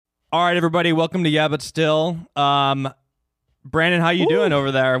All right, everybody, welcome to Yeah But Still. Brandon, how you doing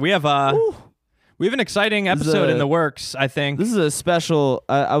over there? We have an exciting episode in the works, I think. This is a special.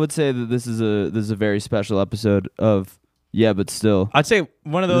 I would say that this is a very special episode of Yeah But Still. I'd say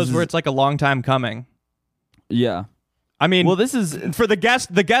one of those where it's like a long time coming. Yeah. I mean, well, this is for the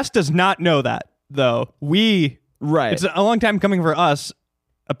guest. The guest does not know that though. Right. It's a long time coming for us,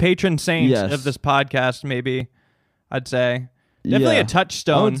 a patron saint Yes. of this podcast. Maybe I'd say definitely a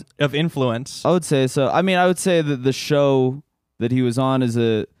touchstone of influence. I would say so. I mean, I would say that the show that he was on is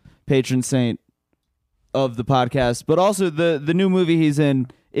a patron saint of the podcast, but also the new movie he's in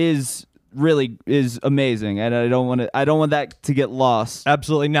is amazing, and I don't want that to get lost.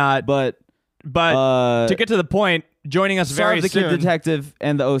 Absolutely not. But to get to the point, joining us very the soon, Kid Detective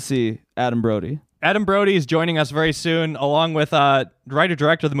and the OC, Adam Brody. Adam Brody is joining us very soon, along with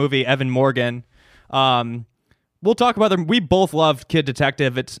writer-director of the movie, Evan Morgan. We'll talk about them. We both loved Kid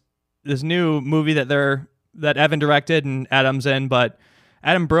Detective. It's this new movie that Evan directed and Adam's in. But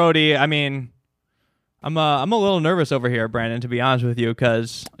Adam Brody, I mean, I'm a little nervous over here, Brandon, to be honest with you,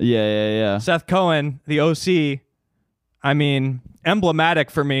 because Seth Cohen, the OC, I mean,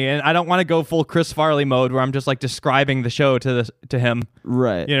 emblematic for me, and I don't want to go full Chris Farley mode where I'm just like describing the show to him,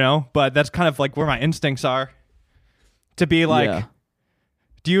 right? You know, but that's kind of like where my instincts are to be like.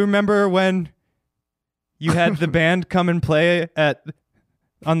 Do you remember when you had the band come and play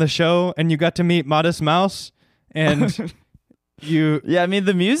on the show, and you got to meet Modest Mouse, and I mean,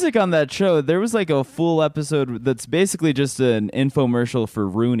 the music on that show, there was like a full episode that's basically just an infomercial for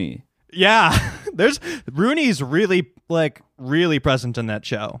Rooney. Yeah, Rooney's really present in that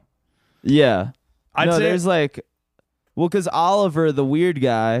show. Yeah, I'd say there's because Oliver, the weird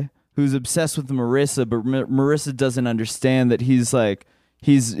guy who's obsessed with Marissa, but Marissa doesn't understand that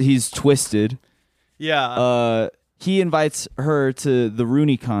he's twisted. Yeah. He invites her to the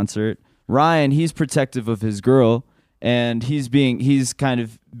Rooney concert. Ryan, he's protective of his girl, and he's kind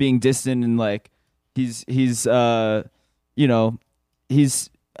of being distant, and he's I don't know,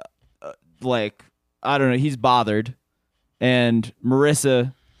 he's bothered. And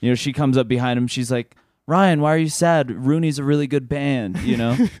Marissa, she comes up behind him. She's like, Ryan, why are you sad? Rooney's a really good band,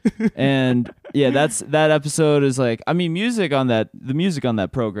 And that episode is the music on that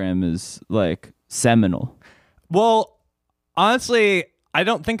program is seminal. Well, honestly, I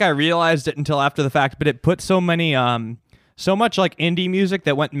don't think I realized it until after the fact, but it put so much indie music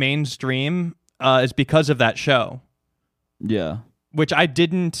that went mainstream is because of that show. Yeah. Which I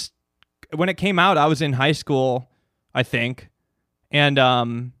didn't, when it came out, I was in high school, I think, and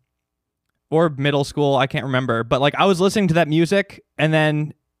or middle school, I can't remember, but I was listening to that music, and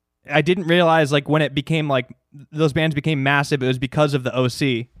then I didn't realize when it became those bands became massive, it was because of the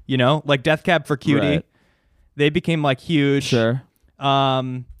OC, Death Cab for Cutie. Right. They became huge. Sure.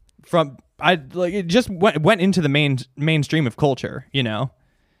 It just went into the mainstream of culture,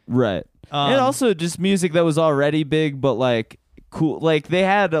 Right. And also just music that was already big, but cool. They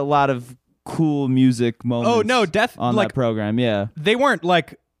had a lot of cool music moments. Oh no, on that program. Yeah. They weren't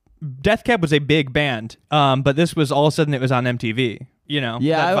Death Cab was a big band, but this was all of a sudden it was on MTV. Yeah,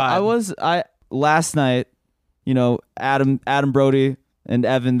 last night. Adam Brody and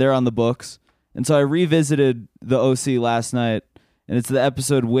Evan, they're on the books, and so I revisited the OC last night, and it's the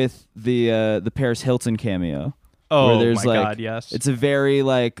episode with the Paris Hilton cameo. Oh where there's my God, yes. It's a very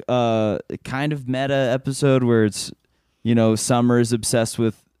kind of meta episode where it's Summer is obsessed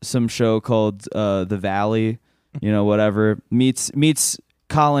with some show called The Valley, whatever, meets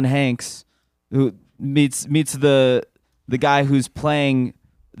Colin Hanks, who meets the guy who's playing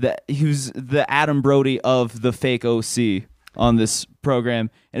who's the Adam Brody of the fake OC on this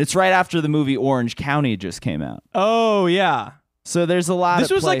program, and it's right after the movie Orange County just came out. Oh yeah. So there's a lot. This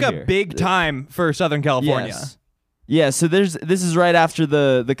was a big time for Southern California. Yes. Yeah. So this is right after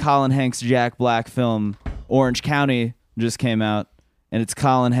the Colin Hanks Jack Black film Orange County just came out, and it's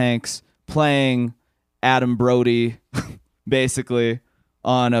Colin Hanks playing Adam Brody, basically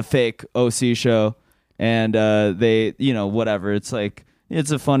on a fake OC show, and they whatever. It's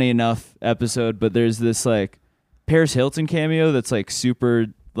it's a funny enough episode, but there's this Paris Hilton cameo that's super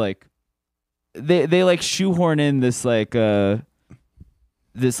they shoehorn in this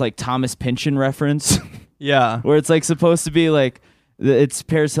Thomas Pynchon reference. Yeah. Where it's supposed to be it's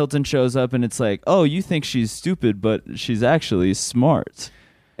Paris Hilton shows up, and it's oh, you think she's stupid, but she's actually smart.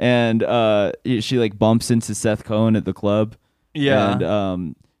 And she bumps into Seth Cohen at the club. Yeah.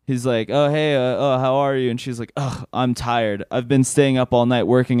 And he's like, oh, hey, how are you? And she's like, oh, I'm tired. I've been staying up all night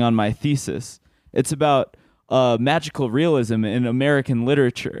working on my thesis. It's about magical realism in American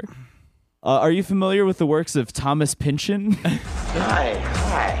literature. Are you familiar with the works of Thomas Pynchon?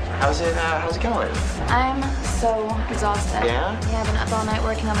 Hi. How's it going? I'm so exhausted. Yeah? Yeah, I've been up all night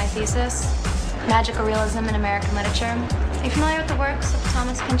working on my thesis. Magical realism in American literature. Are you familiar with the works of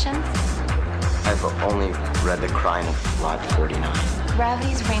Thomas Pynchon? I've only read The Crying of Lot 49.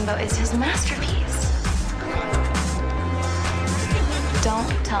 Gravity's Rainbow is his masterpiece. Don't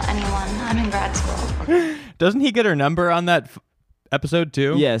tell anyone I'm in grad school. Doesn't he get her number on that episode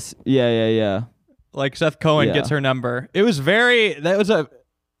too? Yes. Yeah. Like Seth Cohen Yeah. gets her number. It was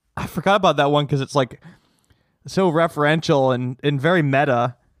I forgot about that one because it's like so referential and very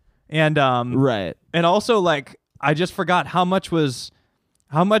meta. And Right. and also like I just forgot how much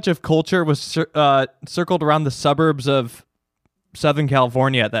of culture was circled around the suburbs of Southern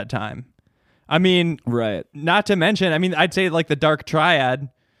California at that time. I mean, Right. not to mention, I mean, I'd say like the Dark Triad.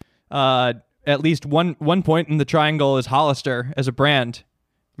 At least one point in the triangle is Hollister as a brand.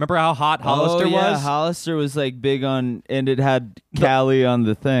 Remember how hot Hollister yeah, was? Hollister was like big on, and it had Cali on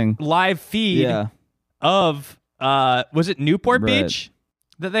the thing. Live feed Yeah, of was it Newport Right. Beach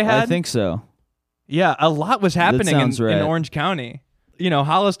that they had? I think so. Yeah, a lot was happening in, sounds right. in Orange County. You know,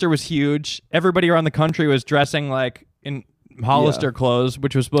 Hollister was huge. Everybody around the country was dressing like in Hollister clothes,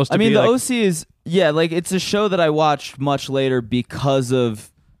 which was supposed to I mean, be the like, OC is like it's a show that I watched much later because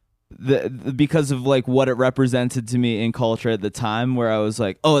of like what it represented to me in culture at the time, where I was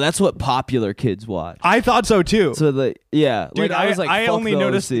like, oh, that's what popular kids watch. I thought so too. So Dude, like I was like, I fuck only the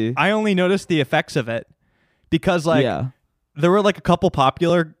noticed OC. I only noticed the effects of it because like yeah, there were like a couple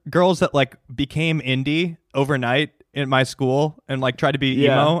popular girls that like became indie overnight in my school and like tried to be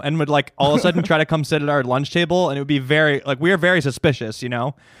Yeah. emo and would like all of a sudden try to come sit at our lunch table, and it would be very like we were very suspicious, you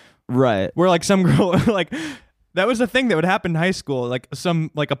know. right. Where like some girl like that was the thing that would happen in high school. Like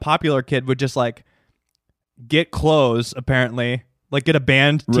a popular kid would just like get clothes, apparently, like get a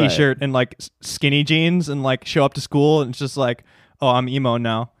band Right. t-shirt and like skinny jeans and like show up to school, and it's just like, oh, I'm emo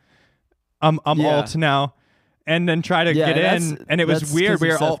now. I'm Yeah. alt now. And then try to Yeah, get that's- in, and it was that's weird. 'cause We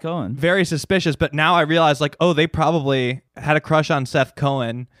of were Seth all Cohen. very suspicious, but now I realize, like, oh, they probably had a crush on Seth Cohen,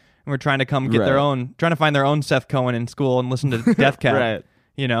 and were trying to come get Right. trying to find their own Seth Cohen in school and listen to Death Cab, Right.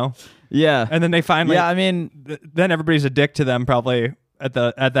 you know. Yeah. And then they finally, Yeah, I mean, then everybody's a dick to them probably at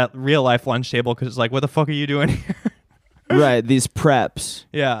that real life lunch table because it's like, what the fuck are you doing here? right, these preps.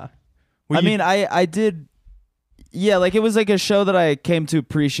 Yeah, I mean, I did. Yeah, like it was like a show that I came to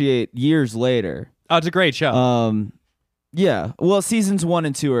appreciate years later. oh, it's a great show. Yeah. Well, seasons 1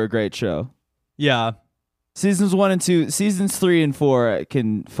 and 2 are a great show. Yeah, Seasons 1 and 2, seasons 3 and 4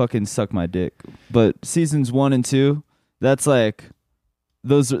 can fucking suck my dick. But seasons 1 and 2, that's like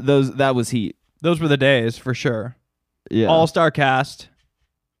those that was heat. those were the days for sure. Yeah. All-star cast,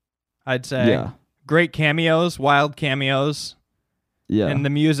 I'd say. Yeah. Great cameos, wild cameos. Yeah. And the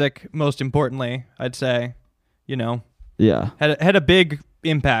music, most importantly, I'd say, you know, yeah. had a big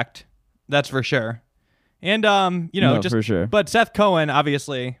impact. That's for sure. And you know, No, just for sure. But Seth Cohen,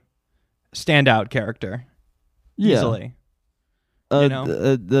 obviously, standout character, Yeah. easily, A know?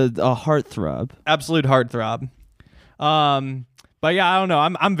 a heartthrob. absolute heartthrob. But yeah, I don't know.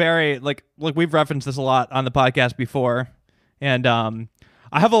 I'm very like we've referenced this a lot on the podcast before, and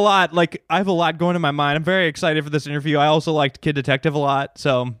I have a lot going in my mind. I'm very excited for this interview. I also liked Kid Detective a lot,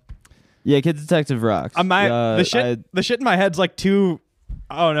 so. Yeah, Kid Detective rocks. The shit in my head's like too.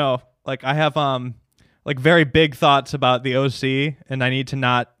 I don't know. Like I have like very big thoughts about the OC, and I need to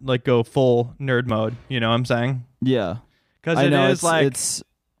not like go full nerd mode. You know what I'm saying? Yeah. Because I it know, is like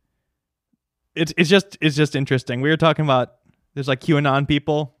it's just interesting. We were talking about there's like QAnon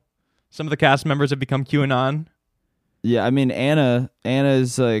people. Some of the cast members have become QAnon. Yeah, I mean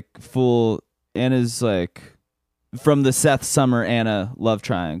Anna's like from the Seth Summer Anna love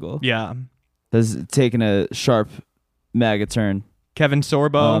triangle. Yeah, Has taken a sharp MAGA turn. Kevin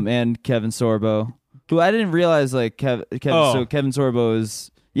Sorbo. And Kevin Sorbo, who I didn't realize like Kevin Sorbo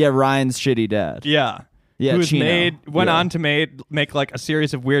is Ryan's shitty dad. Yeah. Yeah, Who's Chino. went Yeah. on to make like a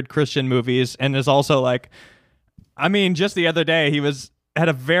series of weird Christian movies, and is also like, I mean, just the other day he had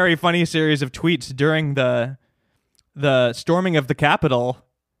a very funny series of tweets during the storming of the Capitol.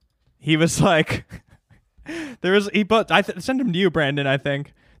 He was like, I sent him to you, Brandon. I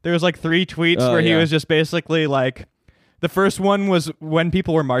think there was like 3 tweets where he yeah. was just basically like, the first one was when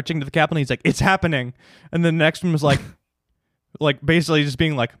people were marching to the Capitol. He's like, it's happening, and then the next one was like, like basically just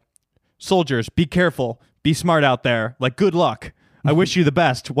being like, soldiers, be careful. Be smart out there. Like, good luck. I wish you the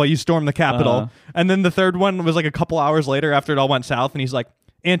best while you storm the Capitol. And then the third one was like a couple hours later after it all went south, and he's like,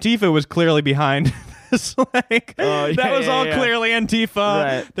 Antifa was clearly behind this. Like, that was all clearly Antifa.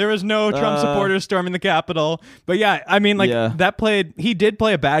 Right. There was no Trump supporters storming the Capitol. But yeah, I mean, like he did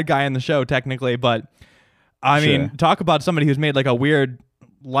play a bad guy in the show technically, but I mean, talk about somebody who's made like a weird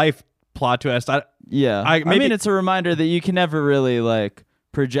life plot twist. Yeah. I I maybe- mean, it's a reminder that you can never really like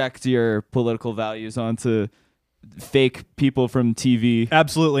project your political values onto fake people from TV.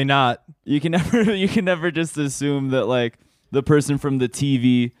 Absolutely not. You can never just assume that like the person from the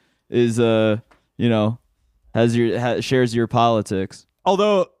TV is shares your politics.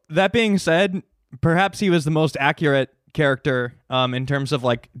 Although that being said, perhaps he was the most accurate character in terms of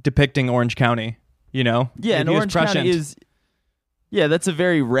like depicting Orange County. You know, Yeah, If and he was Orange County prescient. is that's a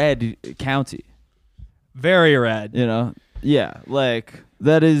very red county. very red. You know, yeah, like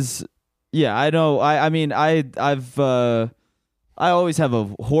that is. Yeah, I know. I mean, I always have a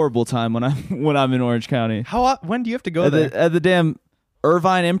horrible time when I'm in Orange County. When do you have to go At there? the damn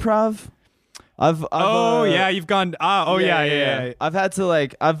Irvine Improv. I've yeah, you've gone. Yeah. I've had to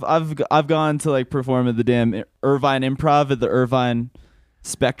like I've gone to like perform at the damn Irvine Improv at the Irvine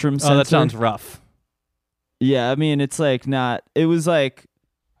Spectrum Center. Oh, that sounds rough. Yeah, I mean it's like not. It was like,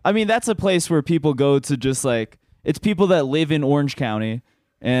 I mean that's a place where people go to just like, it's people that live in Orange County,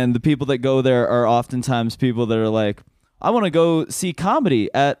 and the people that go there are oftentimes people that are like, I want to go see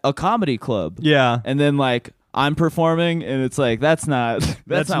comedy at a comedy club. Yeah. And then like I'm performing, and it's like that's not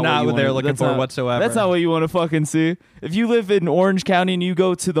not what they're looking for whatsoever. That's not what you want to fucking see. If you live in Orange County and you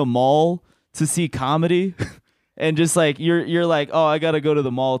go to the mall to see comedy, and just like you're like, oh, I gotta go to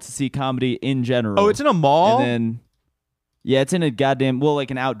the mall to see comedy in general. Oh, it's in a mall? And then yeah, it's in a goddamn like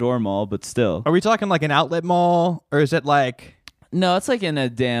an outdoor mall, but still. Are we talking like an outlet mall, or is it like? No, it's like in a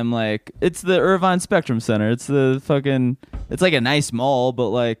damn like, it's the Irvine Spectrum Center. It's the fucking, it's like a nice mall, but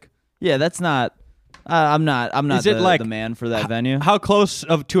like, yeah, that's not. I'm not Is it like the man for that venue. How close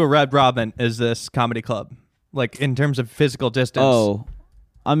to a Red Robin is this comedy club? Like in terms of physical distance? Oh,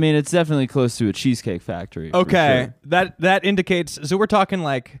 I mean, it's definitely close to a Cheesecake Factory. for okay. sure. That indicates. So we're talking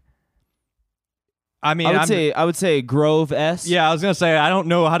like. I mean, I would say Grove S. Yeah, I was gonna say I don't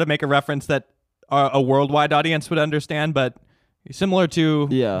know how to make a reference that a worldwide audience would understand, but similar to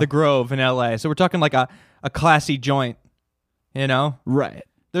the Grove in LA. So we're talking like a classy joint, you know? Right.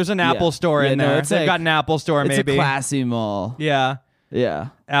 There's an Apple store in there. They've got an Apple store, it's maybe. a classy mall. Yeah. Yeah.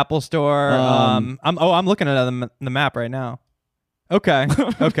 Apple store. I'm looking at the map right now. Okay.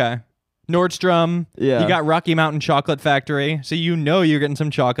 Okay. Nordstrom. Yeah. You got Rocky Mountain Chocolate Factory, so you know you're getting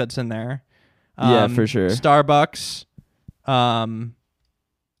some chocolates in there. Yeah, for sure. Starbucks. I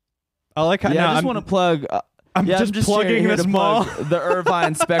like how. Yeah, no, I just want to plug. I'm just plugging here this to mall. plug the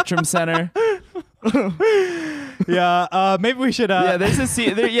Irvine Spectrum Center. Yeah, maybe we should. Yeah, there's a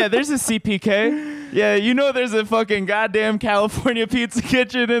CPK. Yeah, you know there's a fucking goddamn California Pizza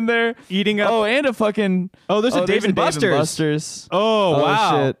Kitchen in there. Eating up. Oh, and a fucking. There's a Dave and Buster's. Buster's. Oh,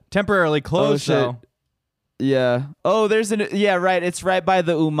 wow. Shit. Temporarily closed, shit. though. Yeah. Oh, right. It's right by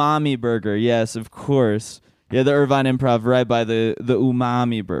the Umami Burger. Yes, of course. Yeah, the Irvine Improv, right by the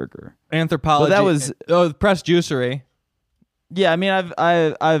Umami Burger. Anthropology. Well, that was the Press Juicery. Yeah, I mean,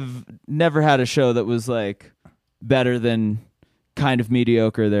 I've never had a show that was like better than kind of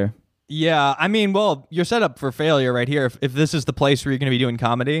mediocre there. Yeah, I mean, well, you're set up for failure right here. If this is the place where you're going to be doing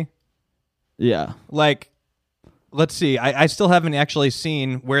comedy. Yeah. Like, let's see. I still haven't actually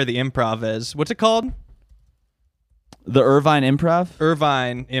seen where the Improv is. What's it called? The Irvine Improv?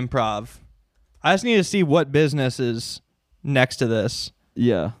 Irvine Improv. I just need to see what business is next to this.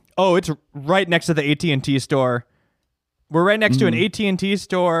 Yeah. Oh, it's right next to the AT&T store. We're right next to an AT&T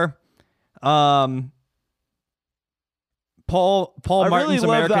store. Paul Martin's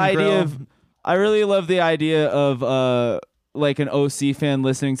American Grill. I really love the idea of like an OC fan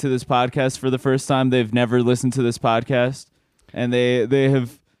listening to this podcast for the first time. They've never listened to this podcast, and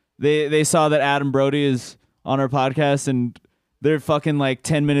they saw that Adam Brody is on our podcast, and they're fucking like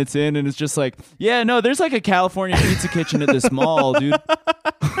 10 minutes in, and it's just like, yeah, no, there's like a California Pizza Kitchen at this mall, dude.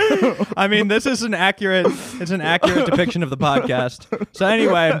 I mean, this is an accurate depiction of the podcast. So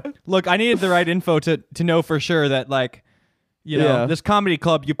anyway, look, I needed the right info to know for sure that, like, you know, this comedy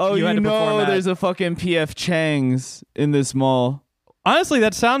club you had to perform at. There's a fucking PF Chang's in this mall. Honestly,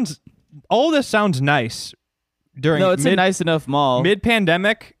 all this sounds nice. It's a nice enough mall.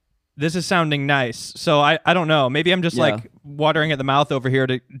 Mid-pandemic, this is sounding nice. So I don't know. Maybe I'm just like watering at the mouth over here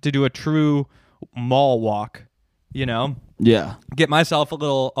to do a true mall walk, you know? Yeah. Get myself a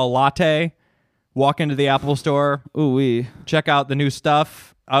latte, walk into the Apple store, check out the new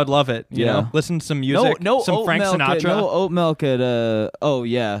stuff. I would love it, you know? Listen to some music, some Frank Sinatra. No oat milk at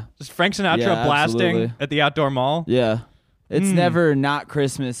Just Frank Sinatra blasting absolutely. at the outdoor mall. Yeah. It's never not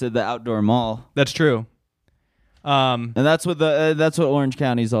Christmas at the outdoor mall. That's true. And that's what Orange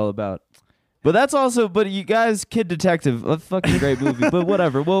County's all about. But that's also, you guys, Kid Detective, a fucking great movie. But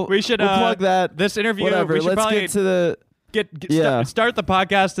whatever, we'll plug that. This interview, whatever. we should Let's probably get to the. start the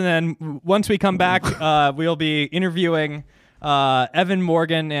podcast, and then once we come back, we'll be interviewing Evan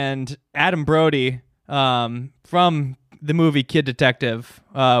Morgan and Adam Brody from the movie Kid Detective,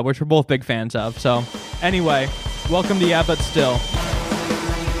 which we're both big fans of. So anyway, welcome to Yeah But Still.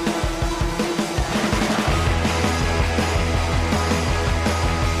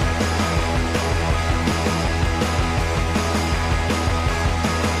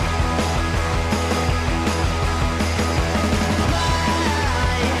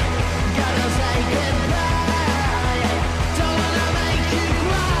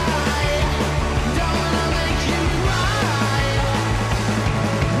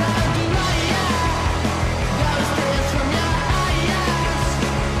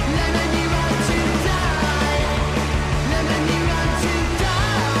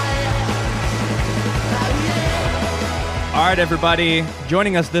 All right, everybody,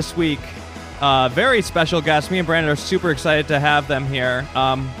 joining us this week, very special guest. Me and Brandon are super excited to have them here.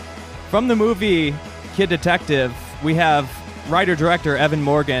 From the movie Kid Detective, we have writer-director Evan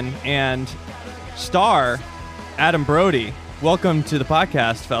Morgan and star Adam Brody. Welcome to the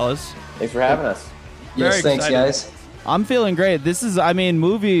podcast, fellas. Thanks for having us. Yes, thanks, guys. I'm feeling great. This is,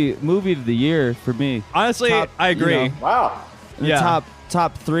 movie of the year for me. Honestly, I agree. Wow.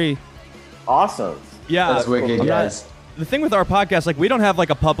 Top 3. Awesome. Yeah. That's wicked, cool. guys. The thing with our podcast, like, we don't have like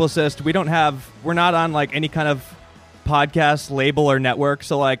a publicist. We're not on like any kind of podcast label or network.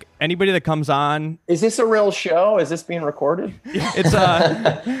 So like anybody that comes on, Is this a real show? Is this being recorded? it's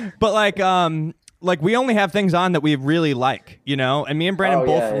but like we only have things on that we really like, you know. And me and Brandon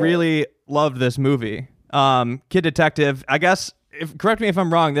both really loved this movie, Kid Detective. I guess, correct me if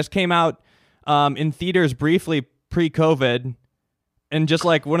I'm wrong, this came out in theaters briefly pre-COVID. And just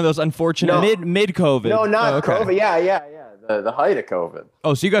like one of those unfortunate mid-COVID. No, not COVID. Yeah. The height of COVID.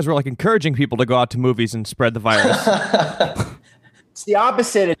 Oh, so you guys were like encouraging people to go out to movies and spread the virus. It's the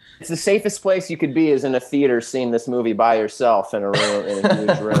opposite. It's the safest place you could be is in a theater seeing this movie by yourself in a room, in a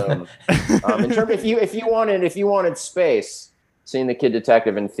huge room. In terms, if you wanted space, seeing The Kid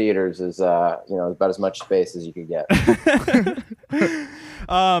Detective in theaters is about as much space as you could get.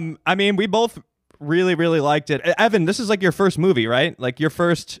 I mean, we both really, really liked it. Evan, this is like your first movie, right? Like your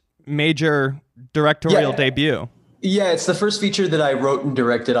first major directorial debut. Yeah, it's the first feature that I wrote and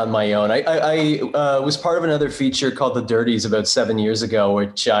directed on my own. I was part of another feature called The Dirties about 7 years ago,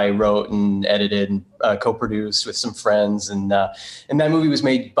 which I wrote and edited and co-produced with some friends. And that movie was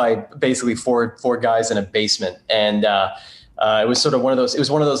made by basically four guys in a basement. And it was sort of one of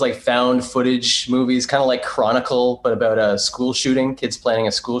those like found footage movies, kind of like Chronicle, but about a school shooting, kids planning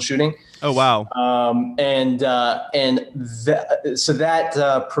a school shooting. Oh, wow. So that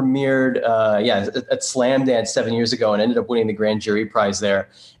premiered at Slamdance 7 years ago and ended up winning the Grand Jury Prize there.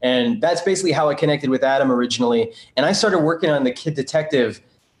 And that's basically how I connected with Adam originally. And I started working on The Kid Detective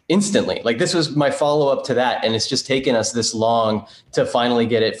instantly. Like, this was my follow-up to that, and it's just taken us this long to finally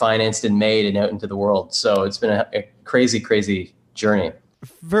get it financed and made and out into the world. So it's been a crazy, crazy journey.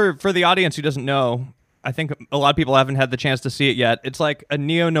 For the audience who doesn't know, I think a lot of people haven't had the chance to see it yet. It's like a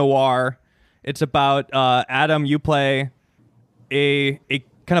neo-noir. It's about Adam, you play a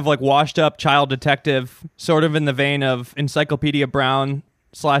kind of like washed-up child detective, sort of in the vein of Encyclopedia Brown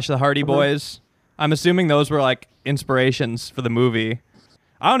 / the Hardy Boys. I'm assuming those were like inspirations for the movie.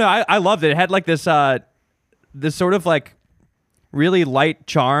 I don't know. I loved it. It had like this sort of like really light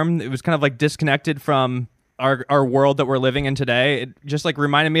charm. It was kind of like disconnected from our world that we're living in today. It just like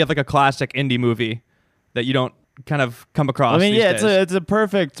reminded me of like a classic indie movie that you don't kind of come across. I mean, these yeah, days. it's a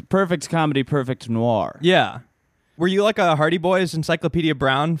perfect comedy, perfect noir. Yeah. Were you like a Hardy Boys, Encyclopedia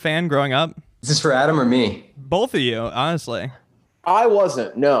Brown fan growing up? Is this for Adam or me? Both of you, honestly. I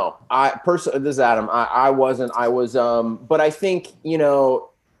wasn't. No, this is Adam. I wasn't. I was. But I think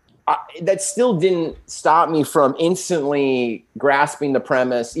that still didn't stop me from instantly grasping the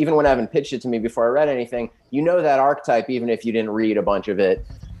premise, even when Evan pitched it to me before I read anything. You know that archetype, even if you didn't read a bunch of it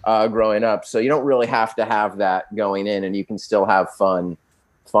growing up. So you don't really have to have that going in, and you can still have fun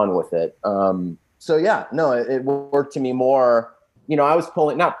with it. So yeah, no, it worked to me more. I was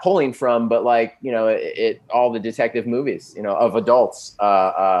not pulling from, but like, all the detective movies, of adults.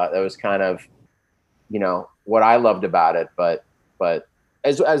 That was kind of, what I loved about it, but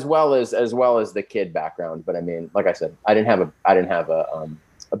as well as the kid background. But I mean, like I said, I didn't have a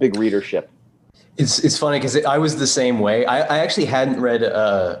big readership. It's funny because I was the same way. I actually hadn't read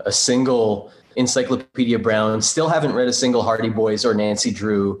a single Encyclopedia Brown. Still haven't read a single Hardy Boys or Nancy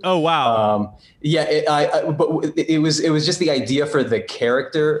Drew. Oh wow. But it was just the idea for the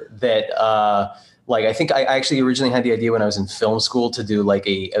character that like, I think I actually originally had the idea when I was in film school to do like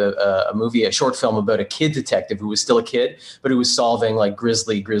a movie, a short film about a kid detective who was still a kid, but who was solving like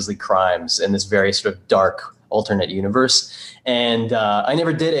grisly crimes in this very sort of dark alternate universe. And I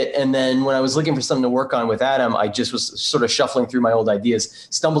never did it. And then when I was looking for something to work on with Adam, I just was sort of shuffling through my old ideas,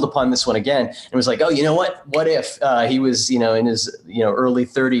 stumbled upon this one again, and was like, oh, you know what? What if he was, in his, early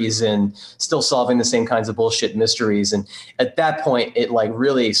 30s and still solving the same kinds of bullshit mysteries? And at that point, it like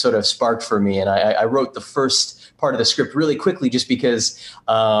really sort of sparked for me. And I wrote the first part of the script really quickly just because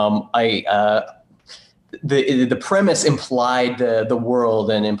the premise implied the world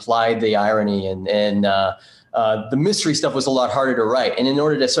and implied the irony, and the mystery stuff was a lot harder to write. And in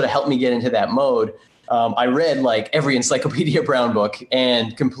order to sort of help me get into that mode, I read like every Encyclopedia Brown book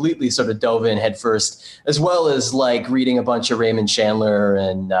and completely sort of dove in headfirst, as well as like reading a bunch of Raymond Chandler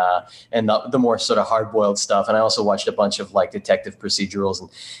and the more sort of hard-boiled stuff. And I also watched a bunch of like detective procedurals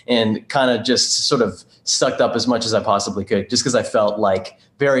and kind of just sort of sucked up as much as I possibly could, just because I felt like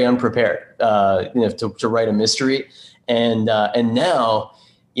very unprepared, to write a mystery. And now,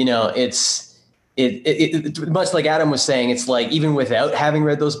 it much like Adam was saying, it's like, even without having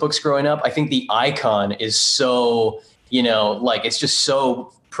read those books growing up, I think the icon is so, like it's just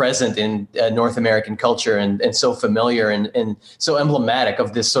so present in North American culture and so familiar and so emblematic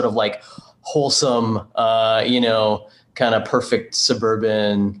of this sort of like wholesome, kind of perfect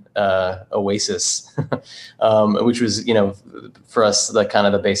suburban oasis, which was, for us, the kind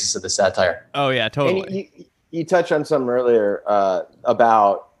of the basis of the satire. Oh yeah, totally. And you touched on something earlier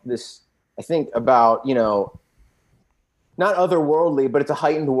about this. I think about, not otherworldly, but it's a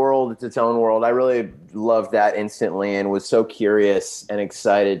heightened world. It's its own world. I really loved that instantly and was so curious and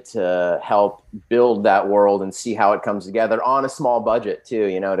excited to help build that world and see how it comes together on a small budget too,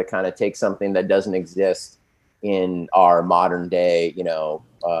 to kind of take something that doesn't exist in our modern day,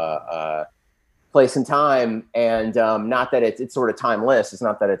 place and time. And not that it's sort of timeless. It's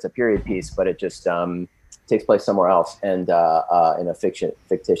not that it's a period piece, but it just takes place somewhere else and in a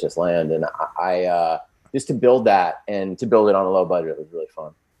fictitious land. And I just to build that and to build it on a low budget was really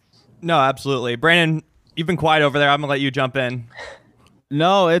fun. No, absolutely. Brandon, you've been quiet over there. I'm gonna let you jump in.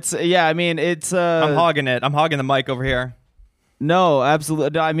 No, it's I'm hogging it. I'm hogging the mic over here. No, absolutely.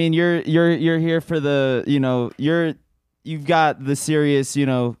 No, I mean, you're here for the, you've got the serious,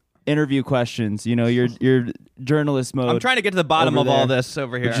 interview questions, your journalist mode. I'm trying to get to the bottom of all this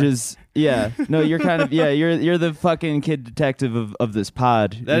over here. Which is, no, you're kind of, you're the fucking kid detective of this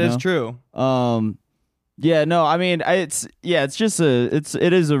pod. That is true. Yeah, no, I mean, it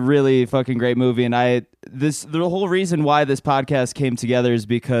is a really fucking great movie. And the whole reason why this podcast came together is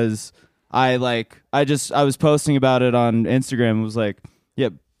because I was posting about it on Instagram. It was like,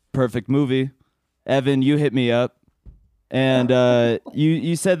 yep, perfect movie. Evan, you hit me up. And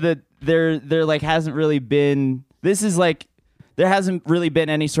you said that there like hasn't really been, there hasn't really been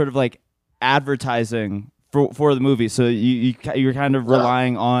any sort of like advertising for the movie. So you're kind of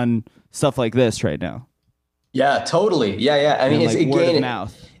relying on stuff like this right now. Yeah, totally. Yeah. I mean, it's again, word of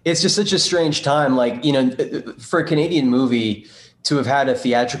mouth. It's just such a strange time. Like, for a Canadian movie to have had a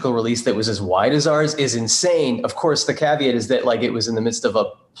theatrical release that was as wide as ours is insane. Of course, the caveat is that like it was in the midst of a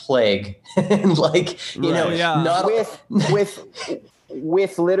plague and like, not with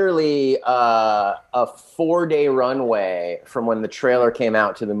literally a 4-day runway from when the trailer came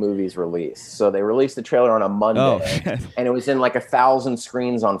out to the movie's release. So they released the trailer on a Monday and it was in like 1,000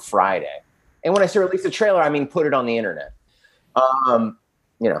 screens on Friday. And when I say release the trailer, I mean put it on the internet.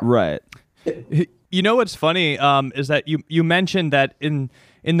 Right. What's funny is that you mentioned that in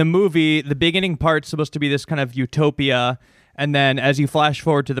the movie, the beginning part's supposed to be this kind of utopia, and then as you flash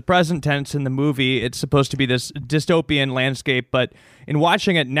forward to the present tense in the movie, it's supposed to be this dystopian landscape. But in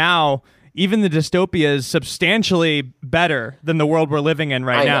watching it now, even the dystopia is substantially better than the world we're living in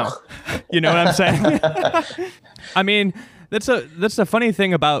right now. You know what I'm saying? I mean, that's the funny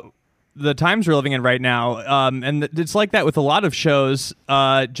thing about the times we're living in right now, and it's like that with a lot of shows.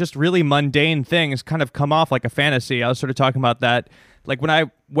 Just really mundane things kind of come off like a fantasy. I was sort of talking about that, like when I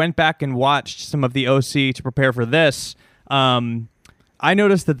went back and watched some of the OC to prepare for this. I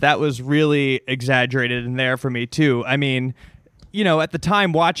noticed that was really exaggerated in there for me too. I mean, at the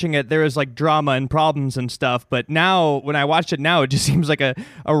time watching it, there was like drama and problems and stuff. But now, when I watched it now, it just seems like a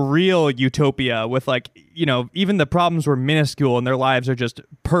real utopia with like, even the problems were minuscule and their lives are just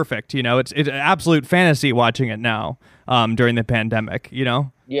perfect. It's an absolute fantasy watching it now during the pandemic,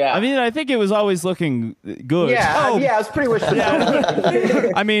 Yeah. I mean, I think it was always looking good. Yeah, it was pretty much.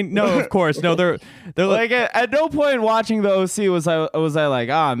 I mean, no, of course, no. They're like at no point watching the OC was I like,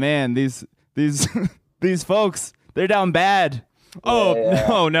 man, these these folks, they're down bad. Oh,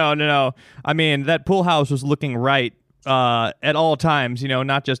 Yeah. no. I mean, that pool house was looking right at all times,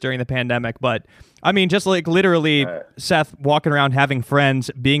 not just during the pandemic, but I mean, just like literally Right. Seth walking around, having friends,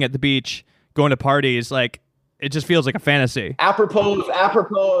 being at the beach, going to parties, like it just feels like a fantasy. Apropos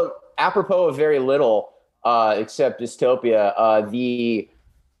of very little, except dystopia,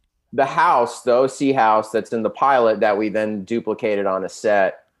 the house, the OC house that's in the pilot that we then duplicated on a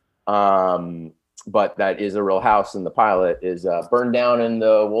set, but that is a real house in the pilot, is burned down in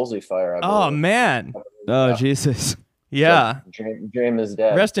the Woolsey fire. I Oh, believe. man. Oh, Jesus. Yeah. Dream is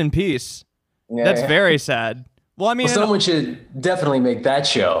dead. Rest in peace. Yeah, That's yeah. very sad. Well, I mean, Well, someone should definitely make that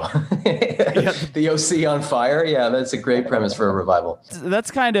show. The OC on fire. Yeah, that's a great premise for a revival.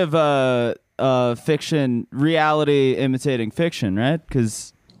 That's kind of fiction, reality imitating fiction, right?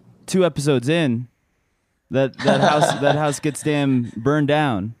 Because 2 episodes in, that house gets damn burned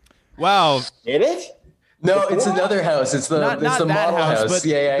down. wow. Did it? No, it's another house. It's the Not it's the that model house, house. but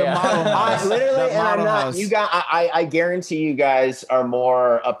Yeah. the model house. I literally, That and I'm model not. house. You guys, I guarantee you guys are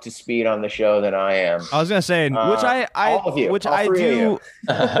more up to speed on the show than I am. I was going to say, Which I all of you, which all I three of do.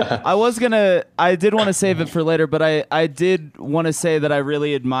 you. I did want to save it for later, but I did want to say that I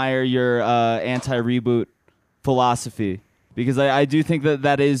really admire your anti-reboot philosophy, because I do think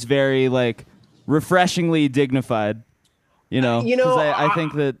that is very like refreshingly dignified. Because I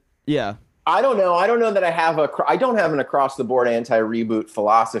think that I don't know. I don't know that I don't have an across the board anti-reboot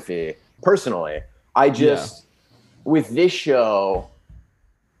philosophy personally. I just with this show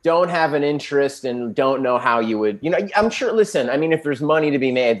don't have an interest and don't know how you would, I'm sure, listen, I mean, if there's money to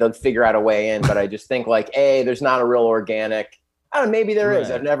be made, they'll figure out a way in, but I just think like, there's not a real organic, I don't know, maybe there is.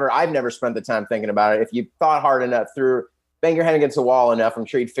 Right. I've never spent the time thinking about it. If you thought hard enough bang your head against the wall enough, I'm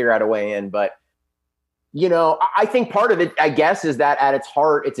sure you'd figure out a way in, but I think part of it, I guess, is that at its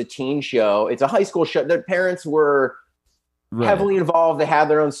heart, it's a teen show. It's a high school show. Their parents were heavily involved. They had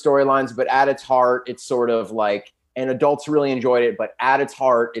their own storylines, but at its heart, it's sort of like, and adults really enjoyed it, but at its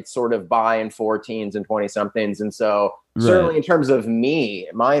heart, it's sort of by and for teens and 20-somethings. And so certainly in terms of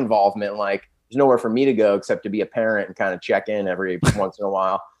my involvement, like there's nowhere for me to go except to be a parent and kind of check in every once in a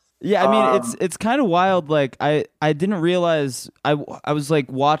while. Yeah, I mean, it's kind of wild. Like I didn't realize I was like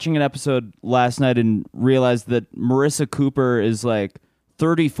watching an episode last night and realized that Marissa Cooper is like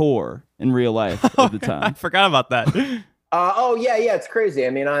 34 in real life at the time. I forgot about that. Yeah, it's crazy. I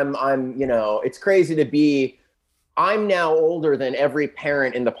mean, I'm it's crazy to be. I'm now older than every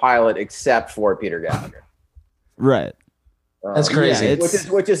parent in the pilot except for Peter Gallagher. Right. That's crazy. Yeah,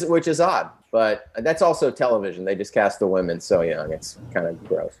 which is odd, but that's also television. They just cast the women so young. It's kind of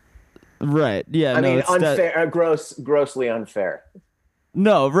gross. Right. Yeah. I mean, it's unfair, grossly unfair.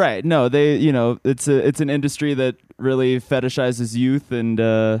 No, right. No, they, it's an industry that really fetishizes youth, and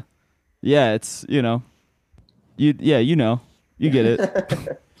it's, you get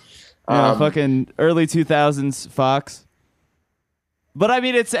it. Fucking early 2000s Fox. But I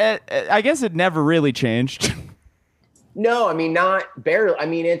mean, I guess it never really changed. No, I mean, not barely. I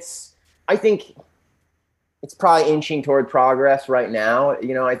mean, I think it's probably inching toward progress right now.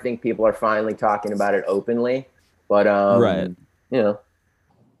 I think people are finally talking about it openly, but right. It's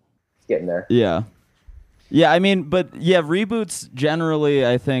getting there. Yeah. Yeah, I mean, but yeah, reboots generally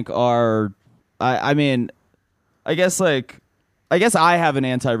I think are I guess I have an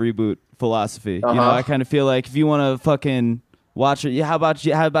anti-reboot philosophy. I kind of feel like if you want to fucking watch it, how about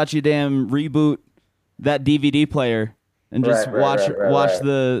you damn reboot that DVD player and just watch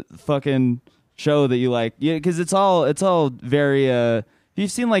the fucking show that you like. Yeah, because it's all very if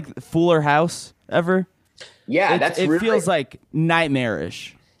you've seen like Fuller House ever? Yeah, it feels like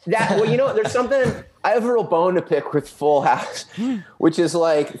nightmarish. There's something. I have a real bone to pick with Full House, which is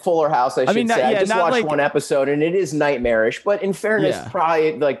like Fuller House. I should say. I just watched one episode, and it is nightmarish. But in fairness,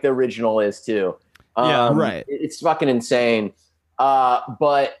 probably like the original is too. Right. It's fucking insane.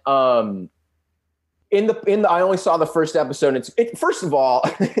 But in the I only saw the first episode. First of all,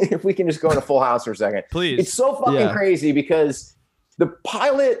 if we can just go into Full House for a second, please. It's so fucking crazy because the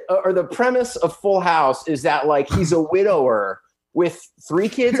pilot or the premise of Full House is that like he's a widower with 3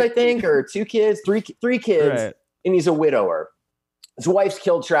 kids, I think, or 2 kids, three kids, right. And he's a widower. His wife's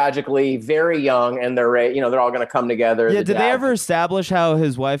killed tragically, very young, and they're all going to come together. Yeah, did they ever establish how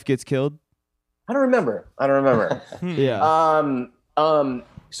his wife gets killed? I don't remember. Yeah. So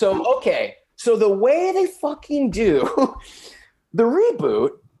the way they fucking do the reboot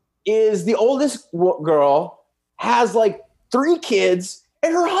is the oldest girl has like 3 kids.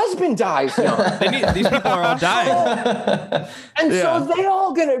 And her husband dies young. These people are all dying. And so they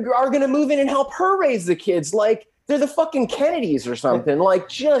all are gonna move in and help her raise the kids. Like they're the fucking Kennedys or something. Like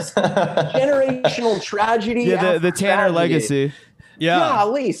just generational tragedy. Yeah, the Tanner tragedy. legacy. Yeah.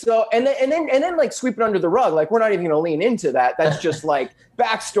 Golly. So and then like sweep it under the rug. Like we're not even gonna lean into that. That's just like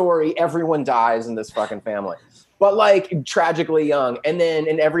backstory. Everyone dies in this fucking family. But like tragically young. And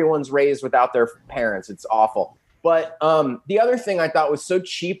everyone's raised without their parents. It's awful. But the other thing I thought was so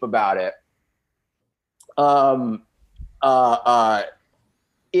cheap about it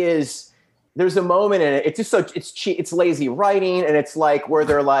is there's a moment in it. It's just so it's cheap. It's lazy writing, and it's like where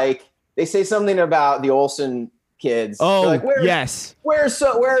they're like they say something about the Olsen kids. Oh, like, yes. Where's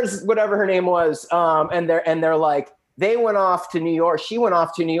whatever her name was? And they're like they went off to New York. She went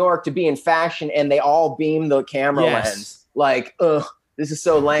off to New York to be in fashion, and they all beamed the camera lens. Like, ugh, this is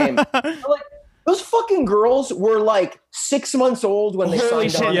so lame. Like, those fucking girls were like 6 months old when they Holy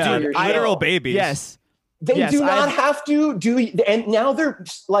signed on shit, to dude. your show. Literal babies. Yes. They do not have to do, and now they're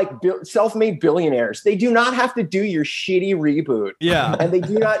like self-made billionaires. They do not have to do your shitty reboot. Yeah. And they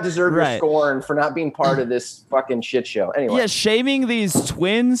do not deserve your Right. scorn for not being part of this fucking shit show. Anyway. Yeah, shaming these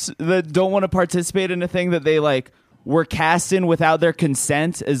twins that don't want to participate in a thing that they like were cast in without their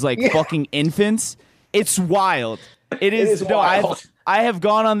consent as like fucking infants. It's wild. It is wild. I have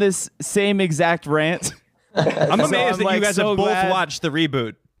gone on this same exact rant. I'm amazed that like, you guys so have both glad. watched the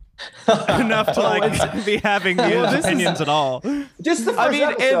reboot enough to like be having these opinions at all. Just the first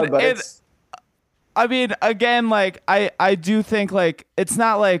episode, but it's... I mean, again, like I do think like it's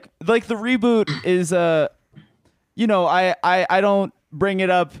not like the reboot is you know, I don't bring it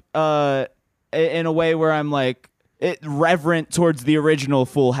up in a way where I'm like reverent towards the original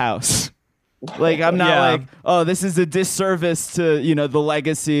Full House. Like I'm not like, oh, this is a disservice to, you know, the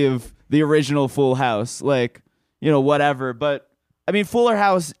legacy of the original Full House. Like, you know, whatever. But I mean, Fuller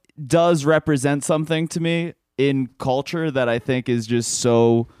House does represent something to me in culture that I think is just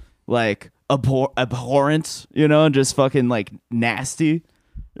so like abhorrent, you know, and just fucking like nasty,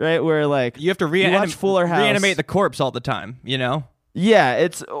 right? Where like You have to you watch Fuller House, reanimate the corpse all the time, you know? yeah,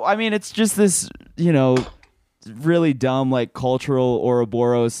 it's just this, you know, really dumb like cultural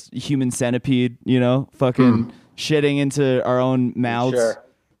Ouroboros human centipede, you know, fucking shitting into our own mouths. Sure.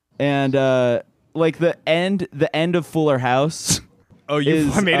 And like the end of Fuller House. Oh, you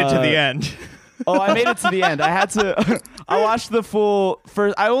made it to the end. Oh, I made it to the end. I had to. I watched the full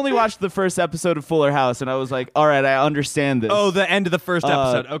first. I only watched the first episode of Fuller House, and I was like, "All right, I understand this." Oh, the end of the first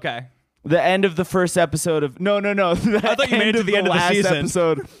episode. Okay. The end of the first episode of no. I thought you made it to the end of the last season.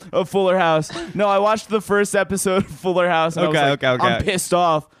 episode of Fuller House. No, I watched the first episode of Fuller House. And I was like, Okay. I'm pissed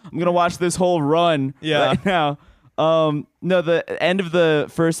off. I'm gonna watch this whole run right now. No, the end of the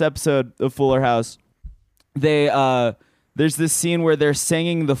first episode of Fuller House, there's this scene where they're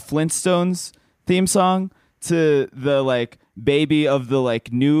singing the Flintstones theme song to the like baby of the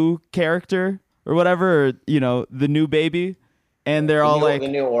like new character or whatever, or, you know, the new baby, and they're all like the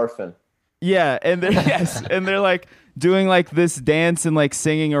new orphan. yeah, and they're and they're like doing like this dance and like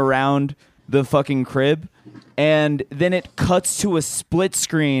singing around the fucking crib, and then it cuts to a split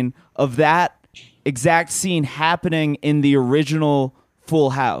screen of that exact scene happening in the original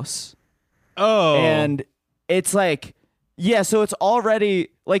Full House. Oh. And it's like, yeah, so it's already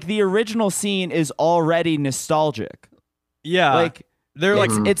like the original scene is already nostalgic. Yeah. Like they're like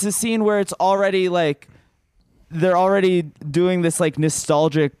it's a scene where it's already like they're already doing this like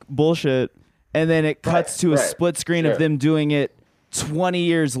nostalgic bullshit, and then it cuts to a split screen of them doing it 20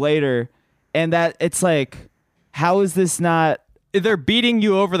 years later, and that it's like, how is this not? they're beating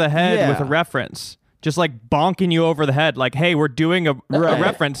you over the head with a Yeah. reference. Just like bonking you over the head, like, "Hey, we're doing a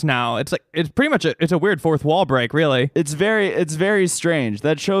reference now." It's like it's pretty much it's a weird fourth wall break, really. It's very strange.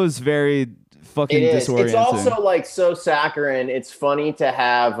 That show is very fucking It is. disorienting. It's also like so saccharine. It's funny to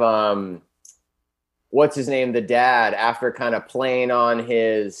have what's his name, the dad, after kind of playing on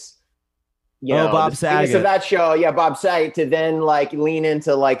his Bob the Saget. genius of that show, Bob Saget, to then like lean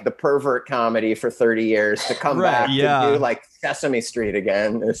into like the pervert comedy for 30 years to come back to do like Sesame Street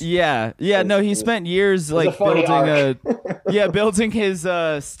again. No, he spent years like a funny building his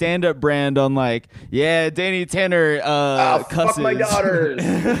stand-up brand on like, Danny Tanner cusses. fuck my daughters.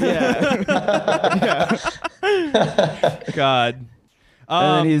 God.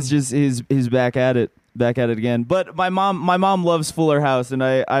 And then he's back at it again. But my mom loves Fuller House, and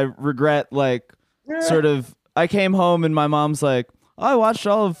I regret like sort of I came home and my mom's like, I watched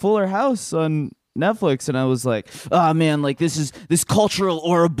all of Fuller House on Netflix, and I was like, oh man, like this cultural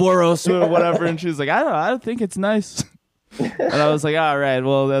Ouroboros or whatever, and she was like, I don't think it's nice. And I was like, all right,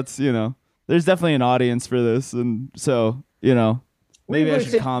 well that's, there's definitely an audience for this, and so maybe I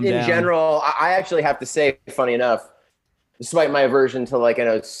should calm down. In general, I actually have to say, funny enough, despite my aversion to like an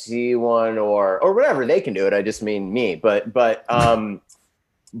OC one or whatever, they can do it. I just mean me, but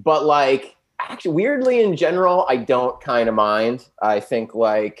like actually weirdly in general, I don't kind of mind. I think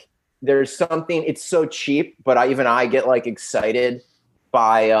like there's something, it's so cheap, but I get like excited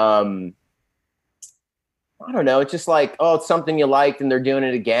by, I don't know. It's just like, oh, it's something you liked and they're doing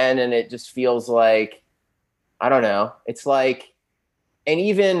it again. And it just feels like, I don't know. It's like, and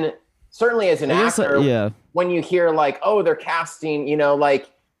even certainly as an actor, when you hear like, oh, they're casting, you know, like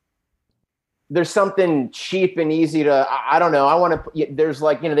there's something cheap and easy to, I don't know. I want to, there's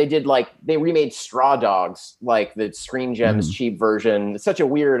like, you know, they remade Straw Dogs, like the Screen Gems cheap version. It's such a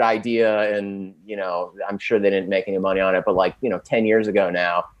weird idea. And, you know, I'm sure they didn't make any money on it, but like, you know, 10 years ago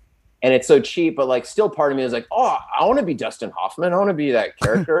now. And it's so cheap, but like still part of me is like, oh, I want to be Dustin Hoffman. I want to be that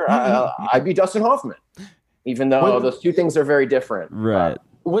character. I'd be Dustin Hoffman, even though those two things are very different. Right.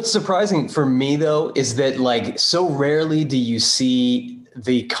 What's surprising for me, though, is that like so rarely do you see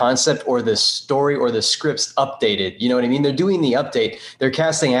the concept or the story or the scripts updated. You know what I mean? They're doing the update. They're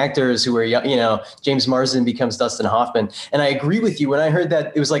casting actors who are, you know, James Marsden becomes Dustin Hoffman. And I agree with you. When I heard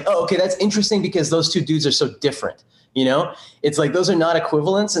that, it was like, oh, okay, that's interesting because those two dudes are so different. You know, it's like those are not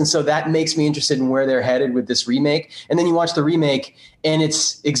equivalents. And so that makes me interested in where they're headed with this remake. And then you watch the remake and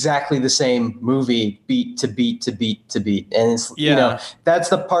it's exactly the same movie, beat to beat to beat to beat. And it's, you know, that's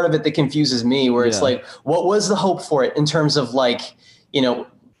the part of it that confuses me, where it's like, what was the hope for it in terms of like, you know,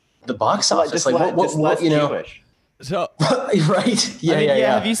 the box office? Just like what you know? Jewish. So right. Yeah, I mean,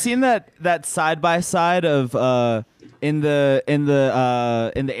 yeah. Have you seen that side by side of in the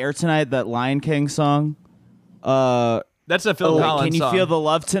Air Tonight, that Lion King song? That's a Phil Collins Can you song. feel the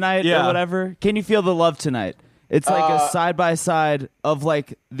love tonight or whatever? Can you feel the love tonight? It's like a side by side of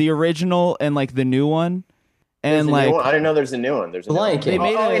like the original and like the new one. And like I didn't know there's a new one. There's a Lion King.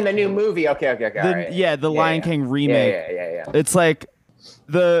 They made in the new movie. Okay. All right. Yeah, the Lion King remake. Yeah. It's like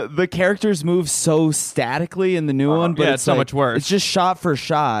the characters move so statically in the new one, but it's so like, much worse. It's just shot for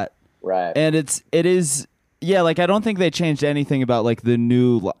shot. Right. And it is like I don't think they changed anything about like the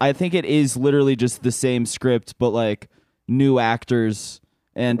new. I think it is literally just the same script, but like new actors,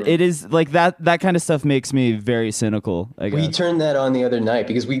 and it is like that kind of stuff makes me very cynical, I guess. We turned that on the other night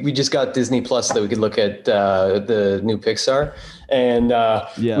because we just got Disney Plus so that we could look at the new Pixar, and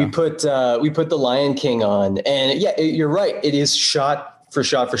we put the Lion King on, and you're right, it is shot for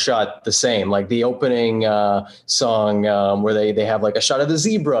shot the same. Like the opening song where they have like a shot of the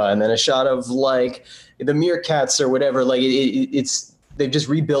zebra and then a shot of like the meerkats or whatever. Like it's they've just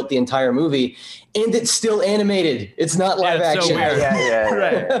rebuilt the entire movie, and it's still animated. It's not live action. So weird.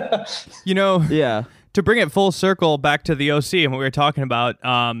 Yeah. You know, to bring it full circle back to the OC and what we were talking about,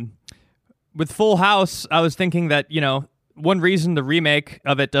 with Full House, I was thinking that, you know, one reason the remake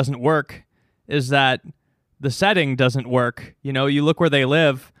of it doesn't work is that the setting doesn't work. You know, you look where they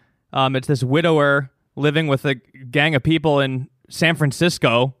live. It's this widower living with a gang of people in San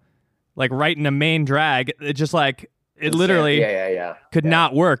Francisco, like right in a main drag. It's just like, it literally could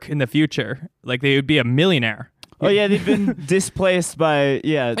not work in the future. Like they would be a millionaire. Oh yeah, they've been displaced by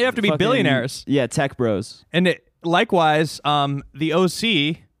They have to be billionaires. Yeah, tech bros. And likewise, the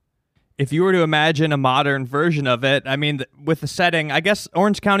OC, if you were to imagine a modern version of it, I mean, with the setting, I guess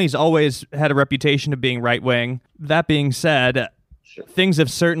Orange County's always had a reputation of being right wing. That being said, things have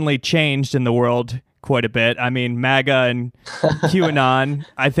certainly changed in the world quite a bit. I mean, MAGA and QAnon.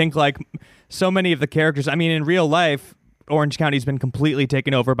 I think like so many of the characters, I mean, in real life, Orange County's been completely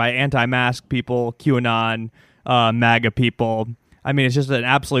taken over by anti-mask people, QAnon, MAGA people. I mean, it's just an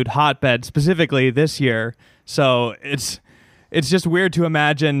absolute hotbed, specifically this year. So it's just weird to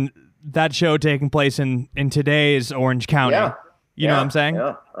imagine that show taking place in today's Orange County. You know what I'm saying?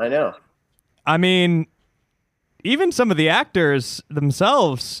 Yeah, I know. I mean, even some of the actors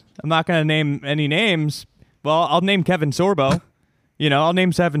themselves, I'm not going to name any names. Well, I'll name Kevin Sorbo. You know, I'll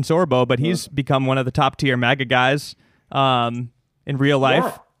name Kevin Sorbo, but he's become one of the top tier MAGA guys in real life.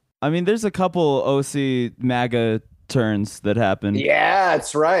 Yeah. I mean, there's a couple OC MAGA turns that happened. Yeah,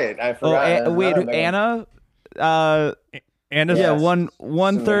 that's right. I forgot. Anna? Anna's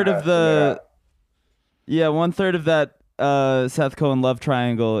one third of the one third of that Seth Cohen love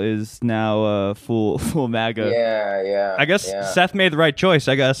triangle is now full MAGA. Yeah. I guess Seth made the right choice,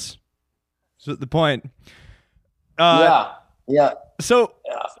 I guess. That's the point. Yeah. So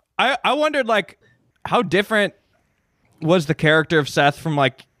I wondered, like, how different was the character of Seth from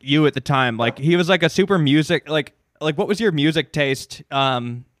like you at the time? Like he was like a super music, like what was your music taste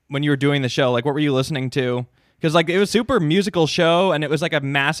when you were doing the show? Like what were you listening to? Because like it was super musical show and it was like a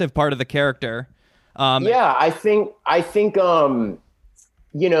massive part of the character. I think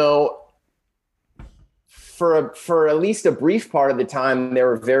you know, for at least a brief part of the time, they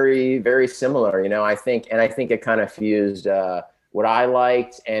were very, very similar. I think it kind of fused what I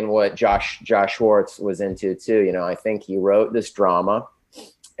liked and what Josh Schwartz was into too. I think he wrote this drama,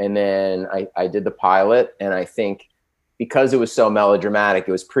 and then I did the pilot, and I think because it was so melodramatic,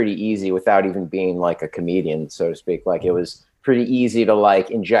 it was pretty easy without even being like a comedian, so to speak. Like, it was pretty easy to like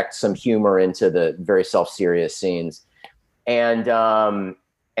inject some humor into the very self-serious scenes. And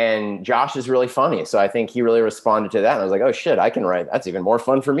Josh is really funny. So I think he really responded to that. And I was like, oh shit, I can write. That's even more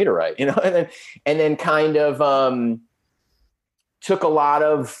fun for me to write, and then kind of, took a lot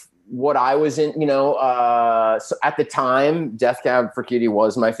of what I was in, so at the time, Death Cab for Cutie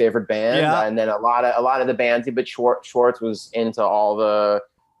was my favorite band. Yeah. And then a lot of the bands, but Schwartz was into all the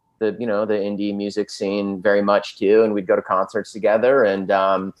indie music scene very much too. And we'd go to concerts together,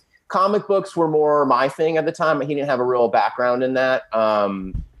 and comic books were more my thing at the time. He didn't have a real background in that.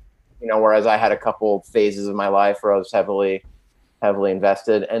 Whereas I had a couple phases of my life where I was heavily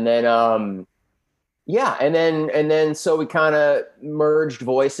invested. And then, and then so we kind of merged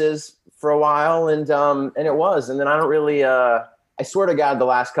voices for a while, and then I don't really, I swear to God, the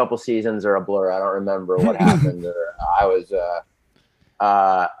last couple seasons are a blur. I don't remember what happened. I was,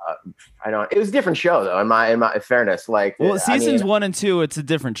 it was a different show though. In my fairness, like, seasons 1 and 2, it's a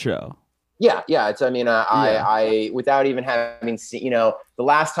different show. Yeah. It's, I without even having seen, the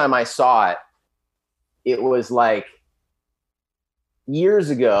last time I saw it, it was like years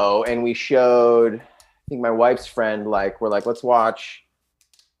ago, and we showed, I think my wife's friend, like, we're like, let's watch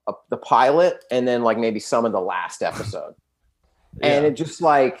the pilot and then like maybe some of the last episode. And it just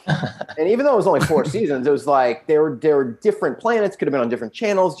like, and even though it was only 4 seasons, it was like there were different planets, could have been on different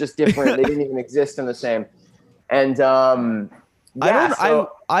channels, just different. They didn't even exist in the same. And I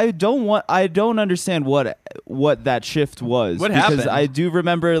don't understand what that shift was. What happened? Because I do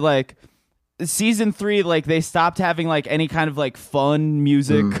remember like season 3, like they stopped having like any kind of like fun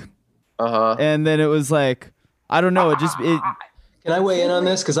music, and then it was like, I don't know. Can I weigh in on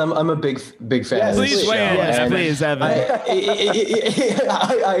this? Because I'm a big fan. Yes, of this please show. weigh in. Yes, please, Evan.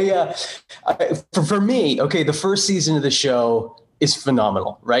 For me, okay, the first season of the show is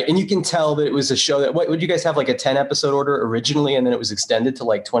phenomenal, right? And you can tell that it was a show that, what would you guys have, like a 10 episode order originally, and then it was extended to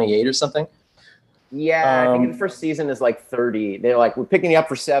like 28 or something? Yeah, I think the first season is like 30. They're like, we're picking you up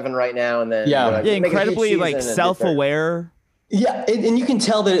for 7 right now, and then like, incredibly like self-aware. Yeah, and you can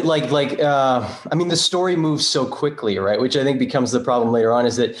tell that it the story moves so quickly, right? Which I think becomes the problem later on,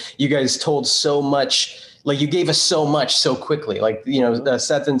 is that you guys told so much, like you gave us so much so quickly. Like,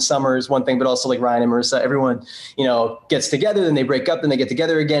 Seth and Summer is one thing, but also like Ryan and Marissa, everyone, gets together, then they break up, then they get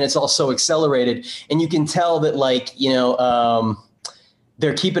together again. It's all so accelerated. And you can tell that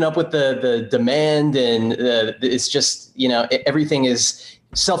they're keeping up with the demand, and it's just, everything is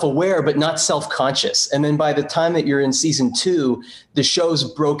self-aware but not self-conscious. And then by the time that you're in season 2, the show's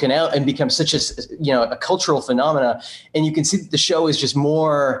broken out and becomes such a cultural phenomena, and you can see that the show is just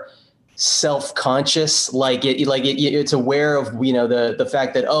more self-conscious, it's aware of the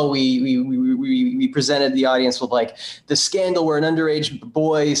fact that we presented the audience with like the scandal where an underage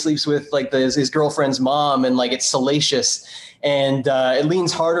boy sleeps with like his girlfriend's mom, and like it's salacious, and it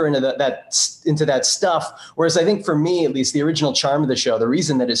leans harder into that stuff. Whereas I think for me, at least, the original charm of the show, the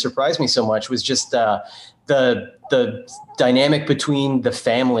reason that it surprised me so much was just the dynamic between the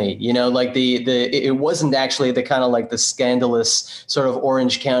family. It wasn't actually the kind of like the scandalous sort of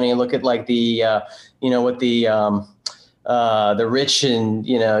Orange County look at like the what the rich and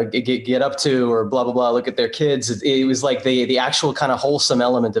get up to, or blah blah blah, look at their kids. It was like the actual kind of wholesome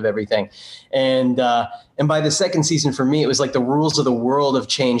element of everything. And by the second season, for me, it was like the rules of the world have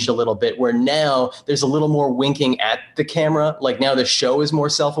changed a little bit, where now there's a little more winking at the camera. Like now the show is more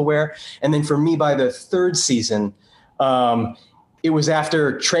self-aware. And then for me, by the third season, it was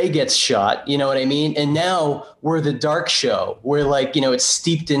after Trey gets shot, you know what I mean? And now we're the dark show where it's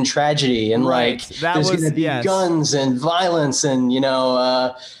steeped in tragedy, and Right. there's going to be guns and violence, and,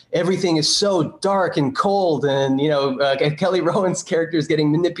 everything is so dark and cold, and Kelly Rowan's character is getting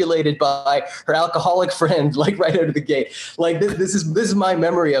manipulated by her alcoholic friend, like right out of the gate. Like this is my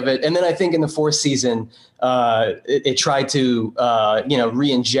memory of it. And then I think in the 4th season, it tried to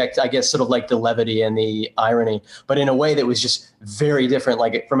re-inject, I guess, sort of like the levity and the irony, but in a way that was just very different.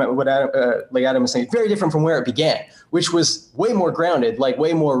 Like from what Adam was saying, very different from where it began, which was way more grounded, like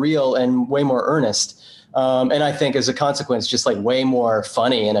way more real and way more earnest. And I think as a consequence, just like way more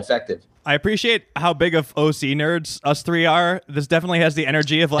funny and effective. I appreciate how big of OC nerds us 3 are. This definitely has the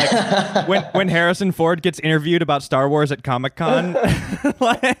energy of like when Harrison Ford gets interviewed about Star Wars at Comic-Con.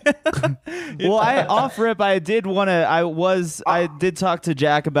 Well, I off rip. I did talk to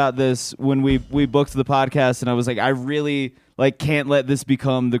Jack about this when we booked the podcast, and I was like, I really can't let this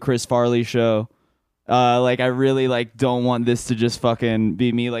become the Chris Farley show. I really don't want this to just fucking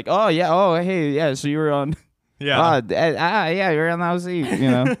be me. Like, oh yeah, oh hey yeah, so you were on. Yeah. Yeah, you're on the OC.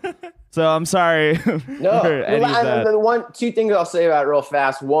 You know. So I'm sorry. No, the two things I'll say about it real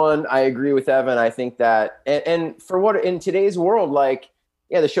fast. One, I agree with Evan. I think that, and for what in today's world,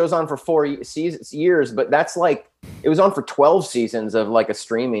 the show's on for 4 years, but that's it was on for 12 seasons of a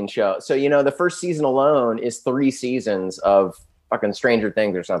streaming show. So the first season alone is 3 seasons of fucking Stranger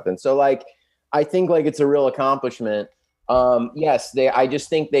Things or something. So I think it's a real accomplishment. Yes, I just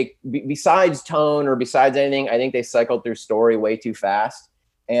think besides tone or besides anything, I think they cycled through story way too fast.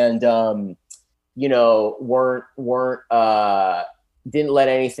 And, didn't let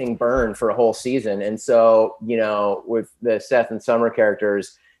anything burn for a whole season. And so, with the Seth and Summer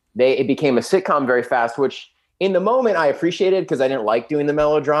characters, it became a sitcom very fast, which in the moment I appreciated because I didn't like doing the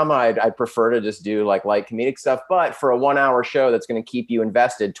melodrama. I'd prefer to just do light comedic stuff. But for a 1-hour show that's going to keep you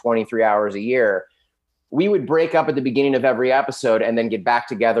invested 23 hours a year, we would break up at the beginning of every episode and then get back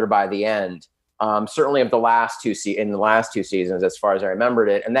together by the end. Certainly of the last two seasons, as far as I remembered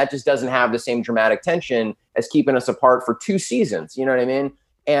it. And that just doesn't have the same dramatic tension as keeping us apart for 2 seasons. You know what I mean?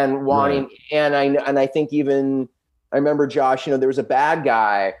 And wanting, right. and I think even, I remember Josh, there was a bad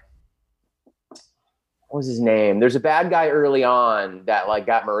guy. What was his name? There's a bad guy early on that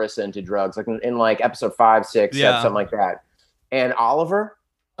got Marissa into drugs, in episode 5, 6, 7, something like that. And Oliver.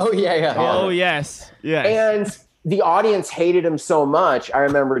 Oh yeah. Oh yes. And the audience hated him so much. I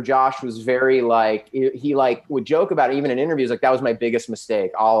remember Josh was very he would joke about it, even in interviews, that was my biggest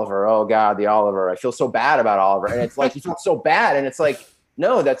mistake. Oliver. Oh God, the Oliver. I feel so bad about Oliver. And it's he felt so bad. And it's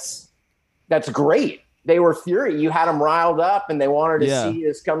no, that's great. They were furious. You had them riled up and they wanted to see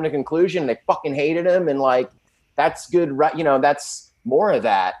this come to conclusion. They fucking hated him. And that's good. That's more of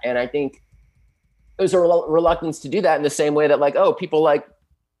that. And I think there's a reluctance to do that in the same way that people like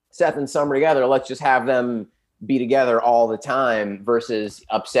Seth and Summer together. Let's just have them be together all the time versus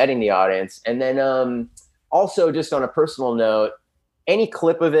upsetting the audience. And then also just on a personal note, any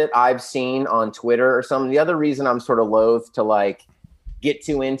clip of it I've seen on Twitter or something, the other reason I'm sort of loath to get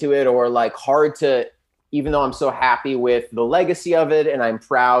too into it or hard to, even though I'm so happy with the legacy of it and I'm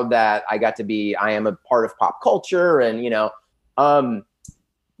proud that I am a part of pop culture and,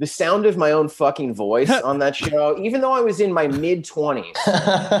 the sound of my own fucking voice on that show, even though I was in my mid-20s,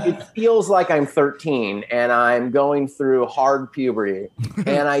 it feels like I'm 13 and I'm going through hard puberty.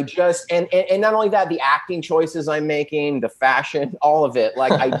 And I just, and not only that, the acting choices I'm making, the fashion, all of it.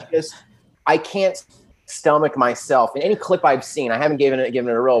 I can't stomach myself. In any clip I've seen, I haven't given it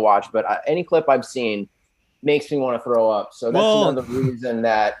a real watch, but any clip I've seen makes me want to throw up. So that's another reason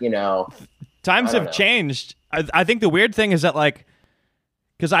that, times have changed. I think the weird thing is that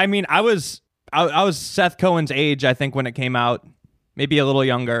because I was Seth Cohen's age, I think, when it came out, maybe a little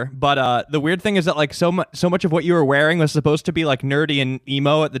younger. But the weird thing is that so much of what you were wearing was supposed to be nerdy and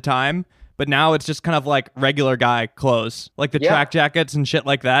emo at the time, but now it's just kind of regular guy clothes, the track jackets and shit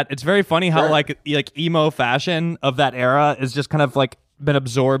like that. It's very funny how emo fashion of that era is just kind of been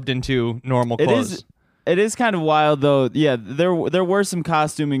absorbed into normal clothes. It is kind of wild though. Yeah, there were some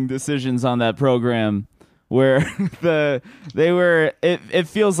costuming decisions on that program where it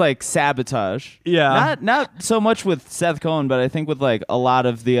feels like sabotage. Yeah. Not so much with Seth Cohen, but I think with a lot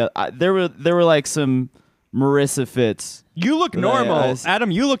of the there were some Marissa fits. You look normal.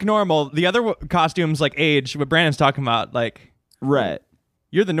 Adam, you look normal. The other costumes age, what Brandon's talking about, right.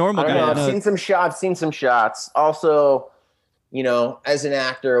 You're the normal guy. I've seen some shots. Also, as an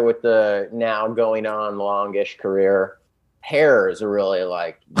actor with the now going on longish career, hair is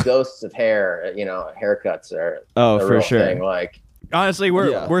really ghosts of hair. Haircuts are for real sure. Thing. Honestly,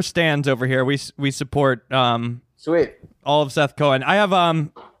 we're stands over here. We support sweet all of Seth Cohen. I have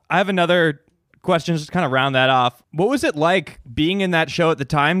another question just to kind of round that off. What was it like being in that show at the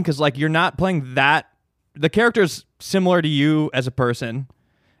time? Because you're not playing that. The character's similar to you as a person,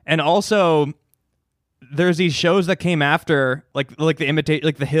 and also there's these shows that came after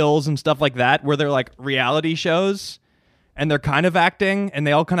the Hills and stuff like that, where they're reality shows. And they're kind of acting, and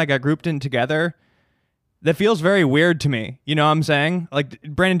they all kind of got grouped in together. That feels very weird to me. You know what I'm saying?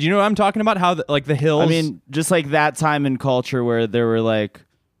 Brandon, do you know what I'm talking about? How the Hills? I mean, just that time in culture where there were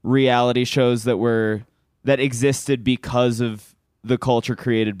reality shows that existed because of the culture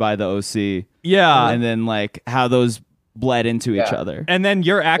created by the OC. Yeah, and then how those bled into each other. And then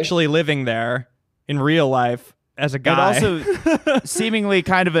you're actually living there in real life as a guy, but also seemingly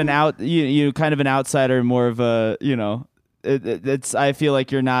kind of an kind of an outsider, more of a it's. I feel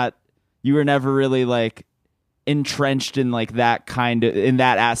like you're not you were never really like entrenched in like that kind of in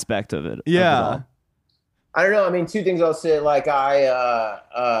that aspect of it. Yeah. I don't know. I mean, two things I'll say. Like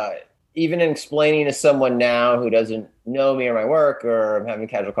even in explaining to someone now who doesn't know me or my work, or I'm having a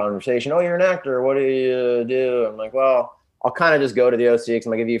casual conversation, oh, you're an actor, what do you do? I'm like, well, I'll kind of just go to the OC.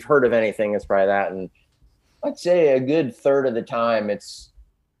 I'm like, if you've heard of anything, it's probably that. And I'd say a good third of the time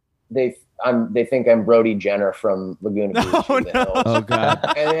they think I'm Brody Jenner from Laguna Beach. Oh, no. Oh God.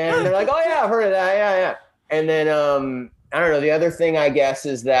 And then they're like, oh yeah, I've heard of that. Yeah. And then, I don't know. The other thing I guess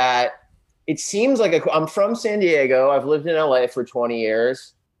is that it seems like I'm from San Diego. I've lived in LA for 20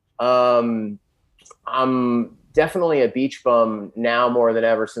 years. I'm definitely a beach bum now more than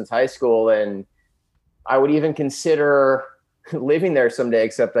ever since high school. And I would even consider living there someday,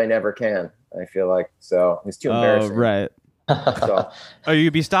 except I never can. I feel like, so it's too embarrassing. Oh, right. So, Oh,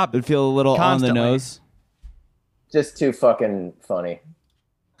 you'd be stopped. It'd feel a little Constantly. on the nose. just too fucking funny.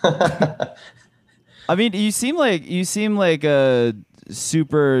 I mean, you seem like a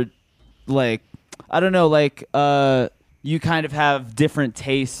super, like, I don't know, like you kind of have different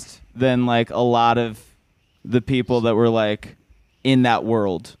taste than like a lot of the people that were like in that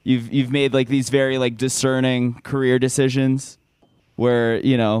world. You've made like these very like discerning career decisions where,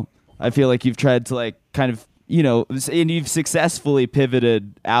 you know, I feel like you've tried to like kind of, you know, and you've successfully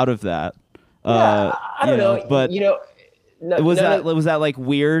pivoted out of that. Yeah, I don't know, but you know, was that like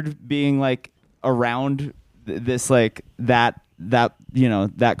weird being like around this like that you know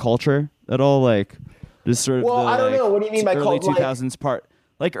that culture at all, like just sort of Well, the, I don't like, know. What do you mean by early cult? 2000s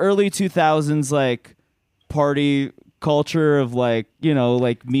early 2000s like party culture of like, you know,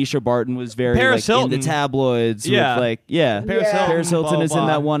 like Misha Barton was very Paris like in the Hilton. tabloids Yeah. with like Paris Hilton blah, is in blah.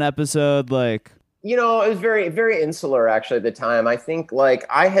 that one episode, like You know, it was very, very insular actually at the time. I think like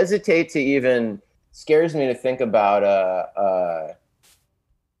I hesitate to even scares me to think about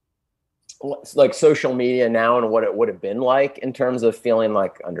like social media now and what it would have been like in terms of feeling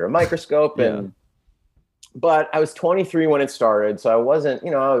like under a microscope. And but I was 23 when it started, so I wasn't,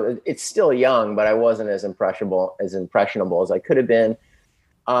 you know, it's still young, but I wasn't as impressionable as I could have been.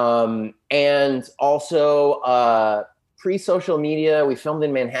 And also pre-social media, we filmed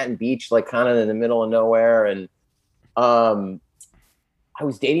in Manhattan Beach, like kind of in the middle of nowhere. And I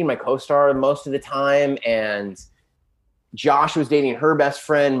was dating my co-star most of the time, and Josh was dating her best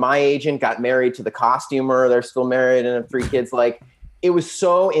friend. My agent got married to the costumer. They're still married and have 3 kids. Like, it was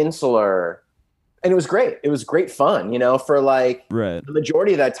so insular, and it was great. It was great fun, you know, for like right. the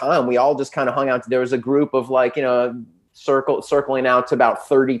majority of that time. We all just kind of hung out. There was a group of like, you know, circling out to about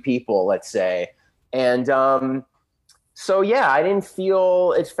 30 people, let's say. And so, yeah,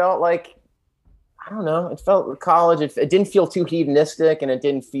 it felt like, I don't know, it felt college. It didn't feel too hedonistic, and it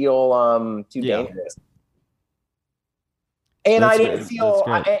didn't feel too dangerous. And That's I didn't great. feel,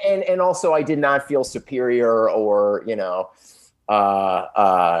 That's great. and also I did not feel superior or, you know,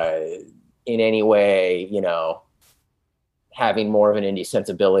 in any way, you know, having more of an indie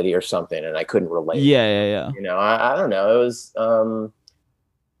sensibility or something, and I couldn't relate. Yeah. You know, I don't know. It was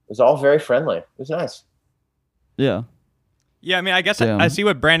all very friendly. It was nice. Yeah. Yeah, I mean, I guess Damn. I see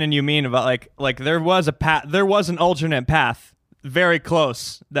what Brandon you mean about like there was a path, there was an alternate path, very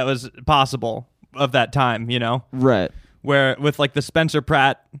close that was possible of that time, you know, Right. where with like the Spencer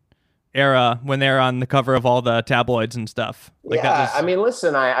Pratt era when they were on the cover of all the tabloids and stuff. Like Yeah, that was, I mean,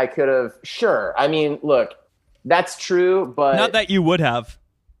 listen, I could have, sure. I mean, look, that's true, but not that you would have.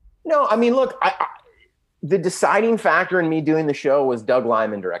 no, I mean, look, the deciding factor in me doing the show was Doug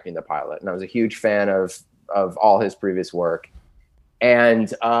Liman directing the pilot, and I was a huge fan of all his previous work. And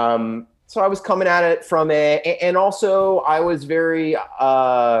so I was coming at it from and also I was very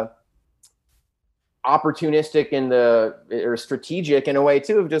opportunistic or strategic in a way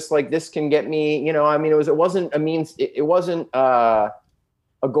too, of just like, this can get me, you know, I mean, it wasn't a means, it wasn't a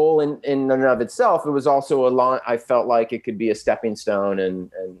goal in and of itself. It was also I felt like it could be a stepping stone and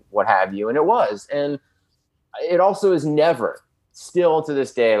what have you. And it was. And it also is never, still to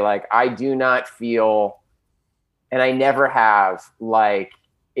this day, like I do not feel, and I never have, like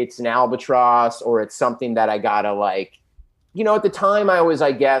it's an albatross or it's something that I gotta like, you know, at the time I was,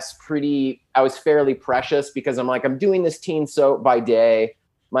 I guess, I was fairly precious because I'm like, I'm doing this teen soap by day,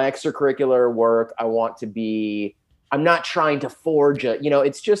 my extracurricular work. I'm not trying to forge it. You know,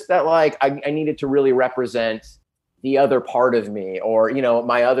 it's just that like, I needed to really represent the other part of me, or, you know,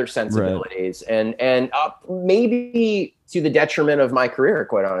 my other sensibilities. Right. And maybe to the detriment of my career,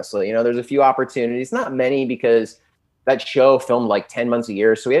 quite honestly. You know, there's a few opportunities, not many, because that show filmed like 10 months a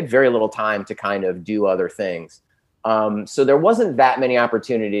year. So we had very little time to kind of do other things. So there wasn't that many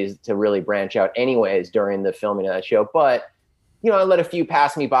opportunities to really branch out anyways during the filming of that show. But I let a few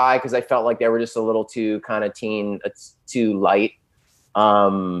pass me by because I felt like they were just a little too kind of too light.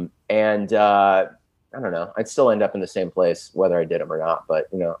 And I don't know. I'd still end up in the same place whether I did them or not. But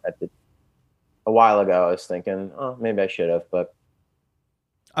a while ago, I was thinking, oh, maybe I should have. But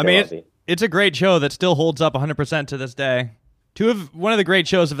I mean, it's a great show that still holds up 100% to this day. One of the great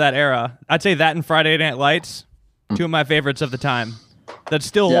shows of that era. I'd say that and Friday Night Lights, two of my favorites of the time. That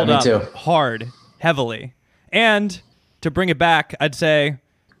still hold up hard, heavily. And to bring it back, I'd say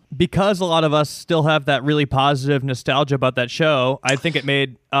because a lot of us still have that really positive nostalgia about that show, I think it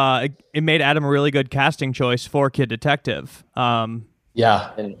made Adam a really good casting choice for Kid Detective.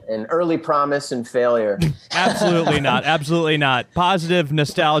 Yeah. An early promise and failure. Absolutely not. Absolutely not. Positive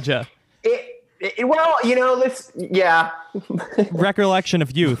nostalgia. Recollection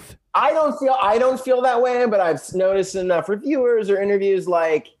of youth. I don't feel that way, but I've noticed enough reviewers or interviews,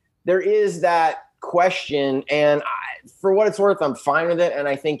 like there is that question, and for what it's worth, I'm fine with it. And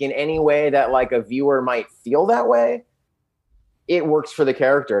I think in any way that like a viewer might feel that way, it works for the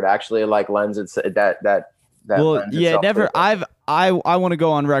character. It actually like lends it that. Well, yeah, never. I want to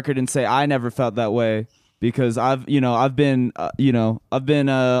go on record and say I never felt that way because I've been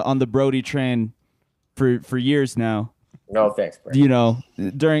on the Brody train for years now. No, thanks, Brandon.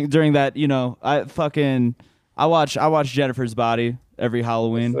 During that, I watch Jennifer's Body every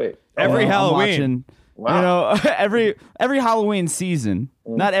Halloween. Sweet. Every Halloween. I'm watching, Wow. every Halloween season,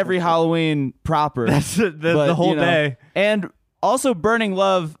 not every Halloween proper. That's the whole day. And also Burning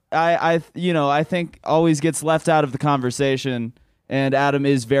Love, I think always gets left out of the conversation. And Adam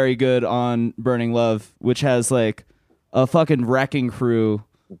is very good on Burning Love, which has like a fucking wrecking crew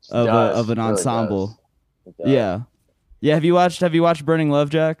of an ensemble. Yeah. Yeah, have you watched Burning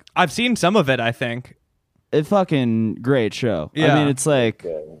Love, Jack? I've seen some of it, I think. It's fucking great show. Yeah. I mean, it's like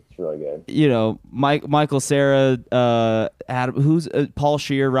Good. It's really good. Michael Cera, Adam, who's Paul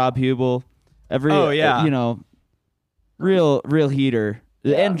Scheer, Rob Hubel, real heater.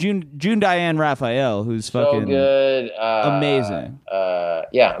 Yeah. And June Diane Raphael, who's fucking so good, amazing.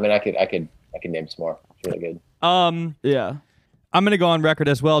 Yeah, I mean, I could name some more. It's really good. Yeah. I'm going to go on record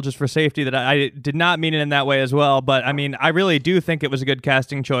as well, just for safety, that I did not mean it in that way as well. But, I mean, I really do think it was a good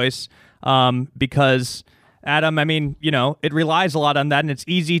casting choice because, Adam, I mean, it relies a lot on that, and it's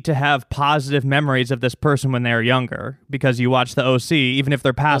easy to have positive memories of this person when they're younger because you watch the OC, even if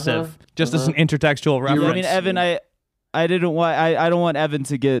they're passive, just as an intertextual reference. Yeah, I mean, Evan, I don't want Evan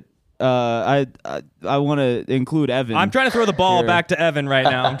to get... I want to include Evan. I'm trying to throw the ball back to Evan right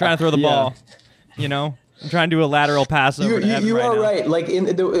now. I'm trying to throw the ball, I'm trying to do a lateral pass over to Evan right now. Right. Like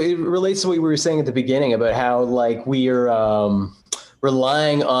it relates to what we were saying at the beginning about how like we are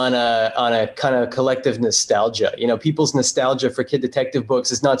relying on a kind of collective nostalgia. People's nostalgia for Kid Detective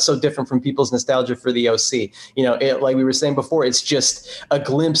books is not so different from people's nostalgia for the OC. Like we were saying before, it's just a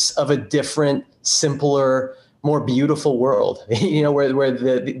glimpse of a different, simpler, more beautiful world, where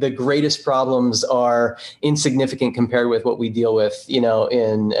the greatest problems are insignificant compared with what we deal with,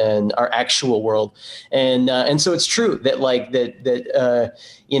 in our actual world. And so it's true that like that,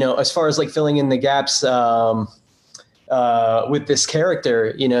 as far as like filling in the gaps, with this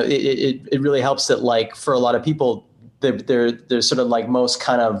character, it really helps that like for a lot of people, they're sort of like most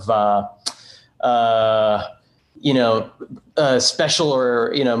kind of, special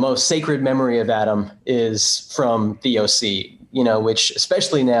or, most sacred memory of Adam is from the OC, which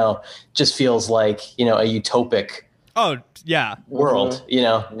especially now just feels like, a utopic world,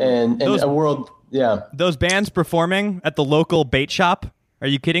 and a world. Yeah. Those bands performing at the local bait shop. Are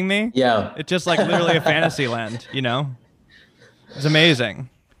you kidding me? Yeah. It's just like literally a fantasy land, It's amazing.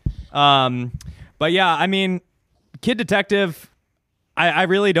 But yeah, I mean, Kid Detective, I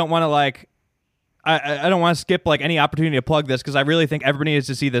really don't want to like, I don't want to skip like any opportunity to plug this because I really think everybody needs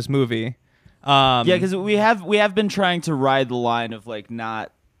to see this movie. Yeah, because we have been trying to ride the line of like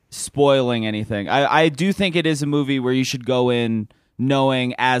not spoiling anything. I do think it is a movie where you should go in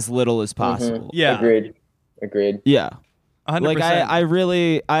knowing as little as possible. Mm-hmm. Yeah, agreed. Yeah, 100%. Like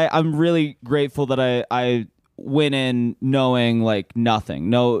I'm really grateful that I went in knowing like nothing.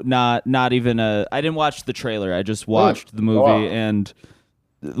 No, not even I didn't watch the trailer. I just watched the movie and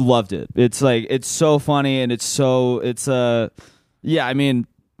loved it. It's like it's so funny and I mean,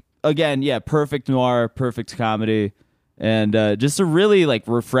 again, yeah, perfect noir, perfect comedy, and just a really like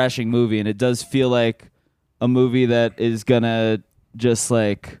refreshing movie. And it does feel like a movie that is gonna just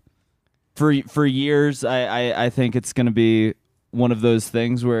like for years. I think it's gonna be one of those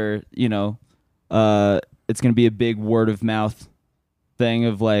things where it's gonna be a big word of mouth thing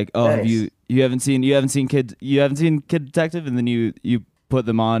of like, oh, nice. you haven't seen Kid Detective, and then you put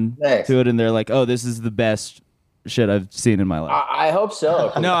them on to it, and they're like, oh, this is the best shit I've seen in my life. I hope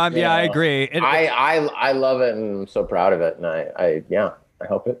so. No, I agree. I love it, and I'm so proud of it, and I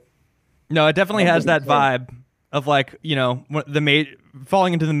hope it. No, it definitely has that vibe of like, you know,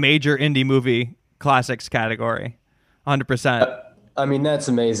 falling into the major indie movie classics category, 100%. I mean, that's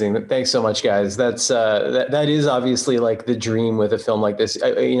amazing. Thanks so much, guys. That's that is obviously like the dream with a film like this.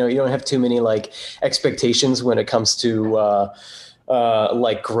 You know, you don't have too many like expectations when it comes to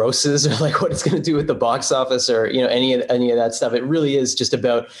like grosses or like what it's going to do with the box office or, you know, any of that stuff. It really is just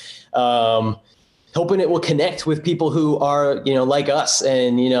about hoping it will connect with people who are, you know, like us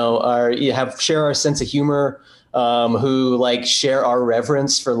and, you know, share our sense of humor, who like share our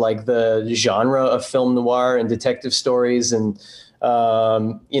reverence for like the genre of film noir and detective stories. And,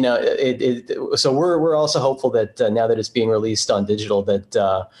 you know, so we're also hopeful that now that it's being released on digital,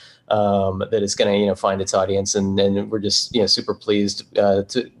 that it's going to, you know, find its audience, and we're just, you know, super pleased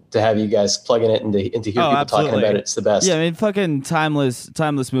to have you guys plugging it and to hear people absolutely. talking about it. It's the best. Yeah, I mean, fucking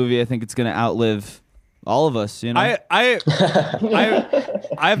timeless movie. I think it's gonna outlive all of us. You know, I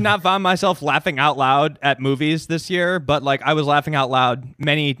have not found myself laughing out loud at movies this year, but like I was laughing out loud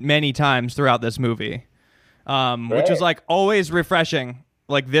many times throughout this movie, which was like always refreshing.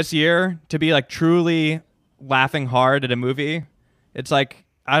 Like this year to be like truly laughing hard at a movie, it's like,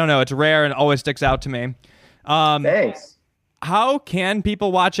 I don't know, it's rare and always sticks out to me. Thanks. How can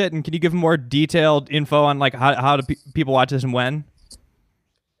people watch it, and can you give more detailed info on like how do people watch this and when?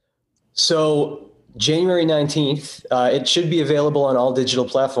 So January 19th, it should be available on all digital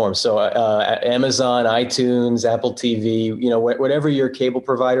platforms. So Amazon, iTunes, Apple TV, you know, whatever your cable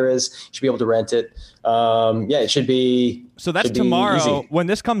provider is, you should be able to rent it. Yeah, it should be. So that's tomorrow. Easy. When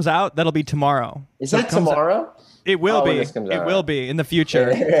this comes out, that'll be tomorrow. Is that tomorrow? It will be. It will be in the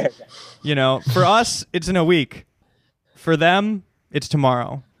future. You know, for us, it's in a week. For them, it's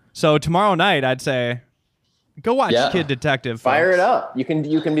tomorrow. So tomorrow night, I'd say, go watch Kid Detective. Folks. Fire it up. You can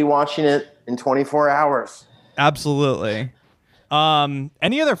be watching it in 24 hours. Absolutely.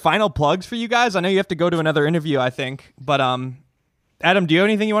 Any other final plugs for you guys? I know you have to go to another interview, I think. But Adam, do you have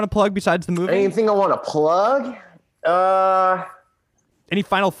anything you want to plug besides the movie? Anything I want to plug? Any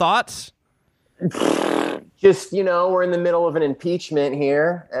final thoughts? Just, you know, we're in the middle of an impeachment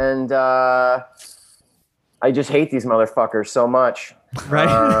here, and I just hate these motherfuckers so much.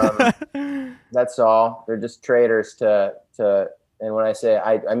 Right. That's all. They're just traitors to and when I say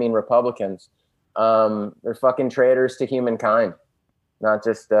I mean Republicans. They're fucking traitors to humankind. Not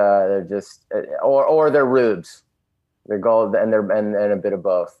just they're just or they're rubes. They're gold and a bit of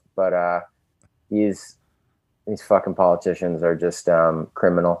both. But these fucking politicians are just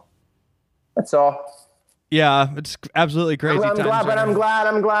criminal. That's all. Yeah, it's absolutely crazy. I'm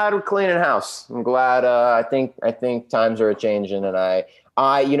glad we're cleaning house. I'm glad. I think times are changing, and I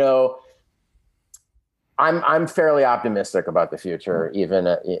you know, I'm fairly optimistic about the future,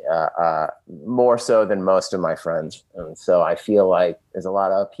 even more so than most of my friends. And so I feel like there's a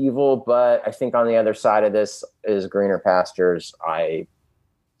lot of upheaval, but I think on the other side of this is greener pastures. I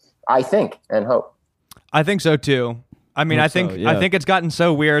think and hope. I think so too. I mean, I think it's gotten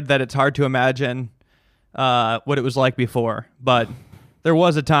so weird that it's hard to imagine what it was like before, but there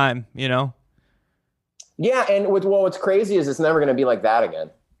was a time, you know? Yeah. And what's crazy is it's never going to be like that again.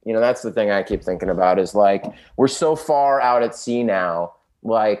 You know, that's the thing I keep thinking about is like, we're so far out at sea now.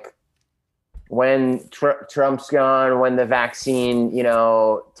 Like when Trump's gone, when the vaccine, you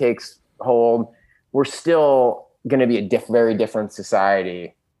know, takes hold, we're still going to be a very different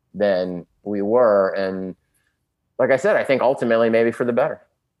society than we were. And like I said, I think ultimately maybe for the better.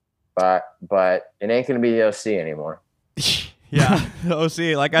 But it ain't going to be the OC anymore. Yeah, the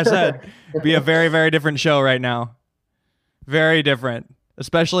OC, like I said, be a very, very different show right now. Very different,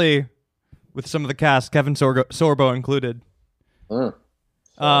 especially with some of the cast, Kevin Sorbo included.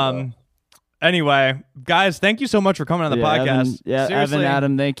 Anyway, guys, thank you so much for coming on the podcast. Evan,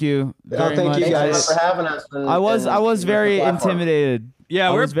 Adam, thank you very thank much. you guys for having us. I was very intimidated.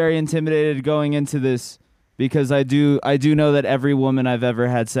 Yeah, I was very intimidated going into this. Because I do know that every woman I've ever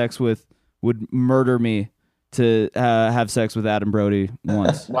had sex with would murder me to have sex with Adam Brody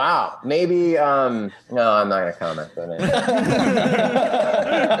once. Wow. Maybe, no, I'm not going to comment on it.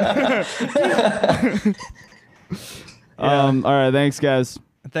 All right, thanks, guys.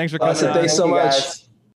 Thanks for coming. Awesome, thanks so much.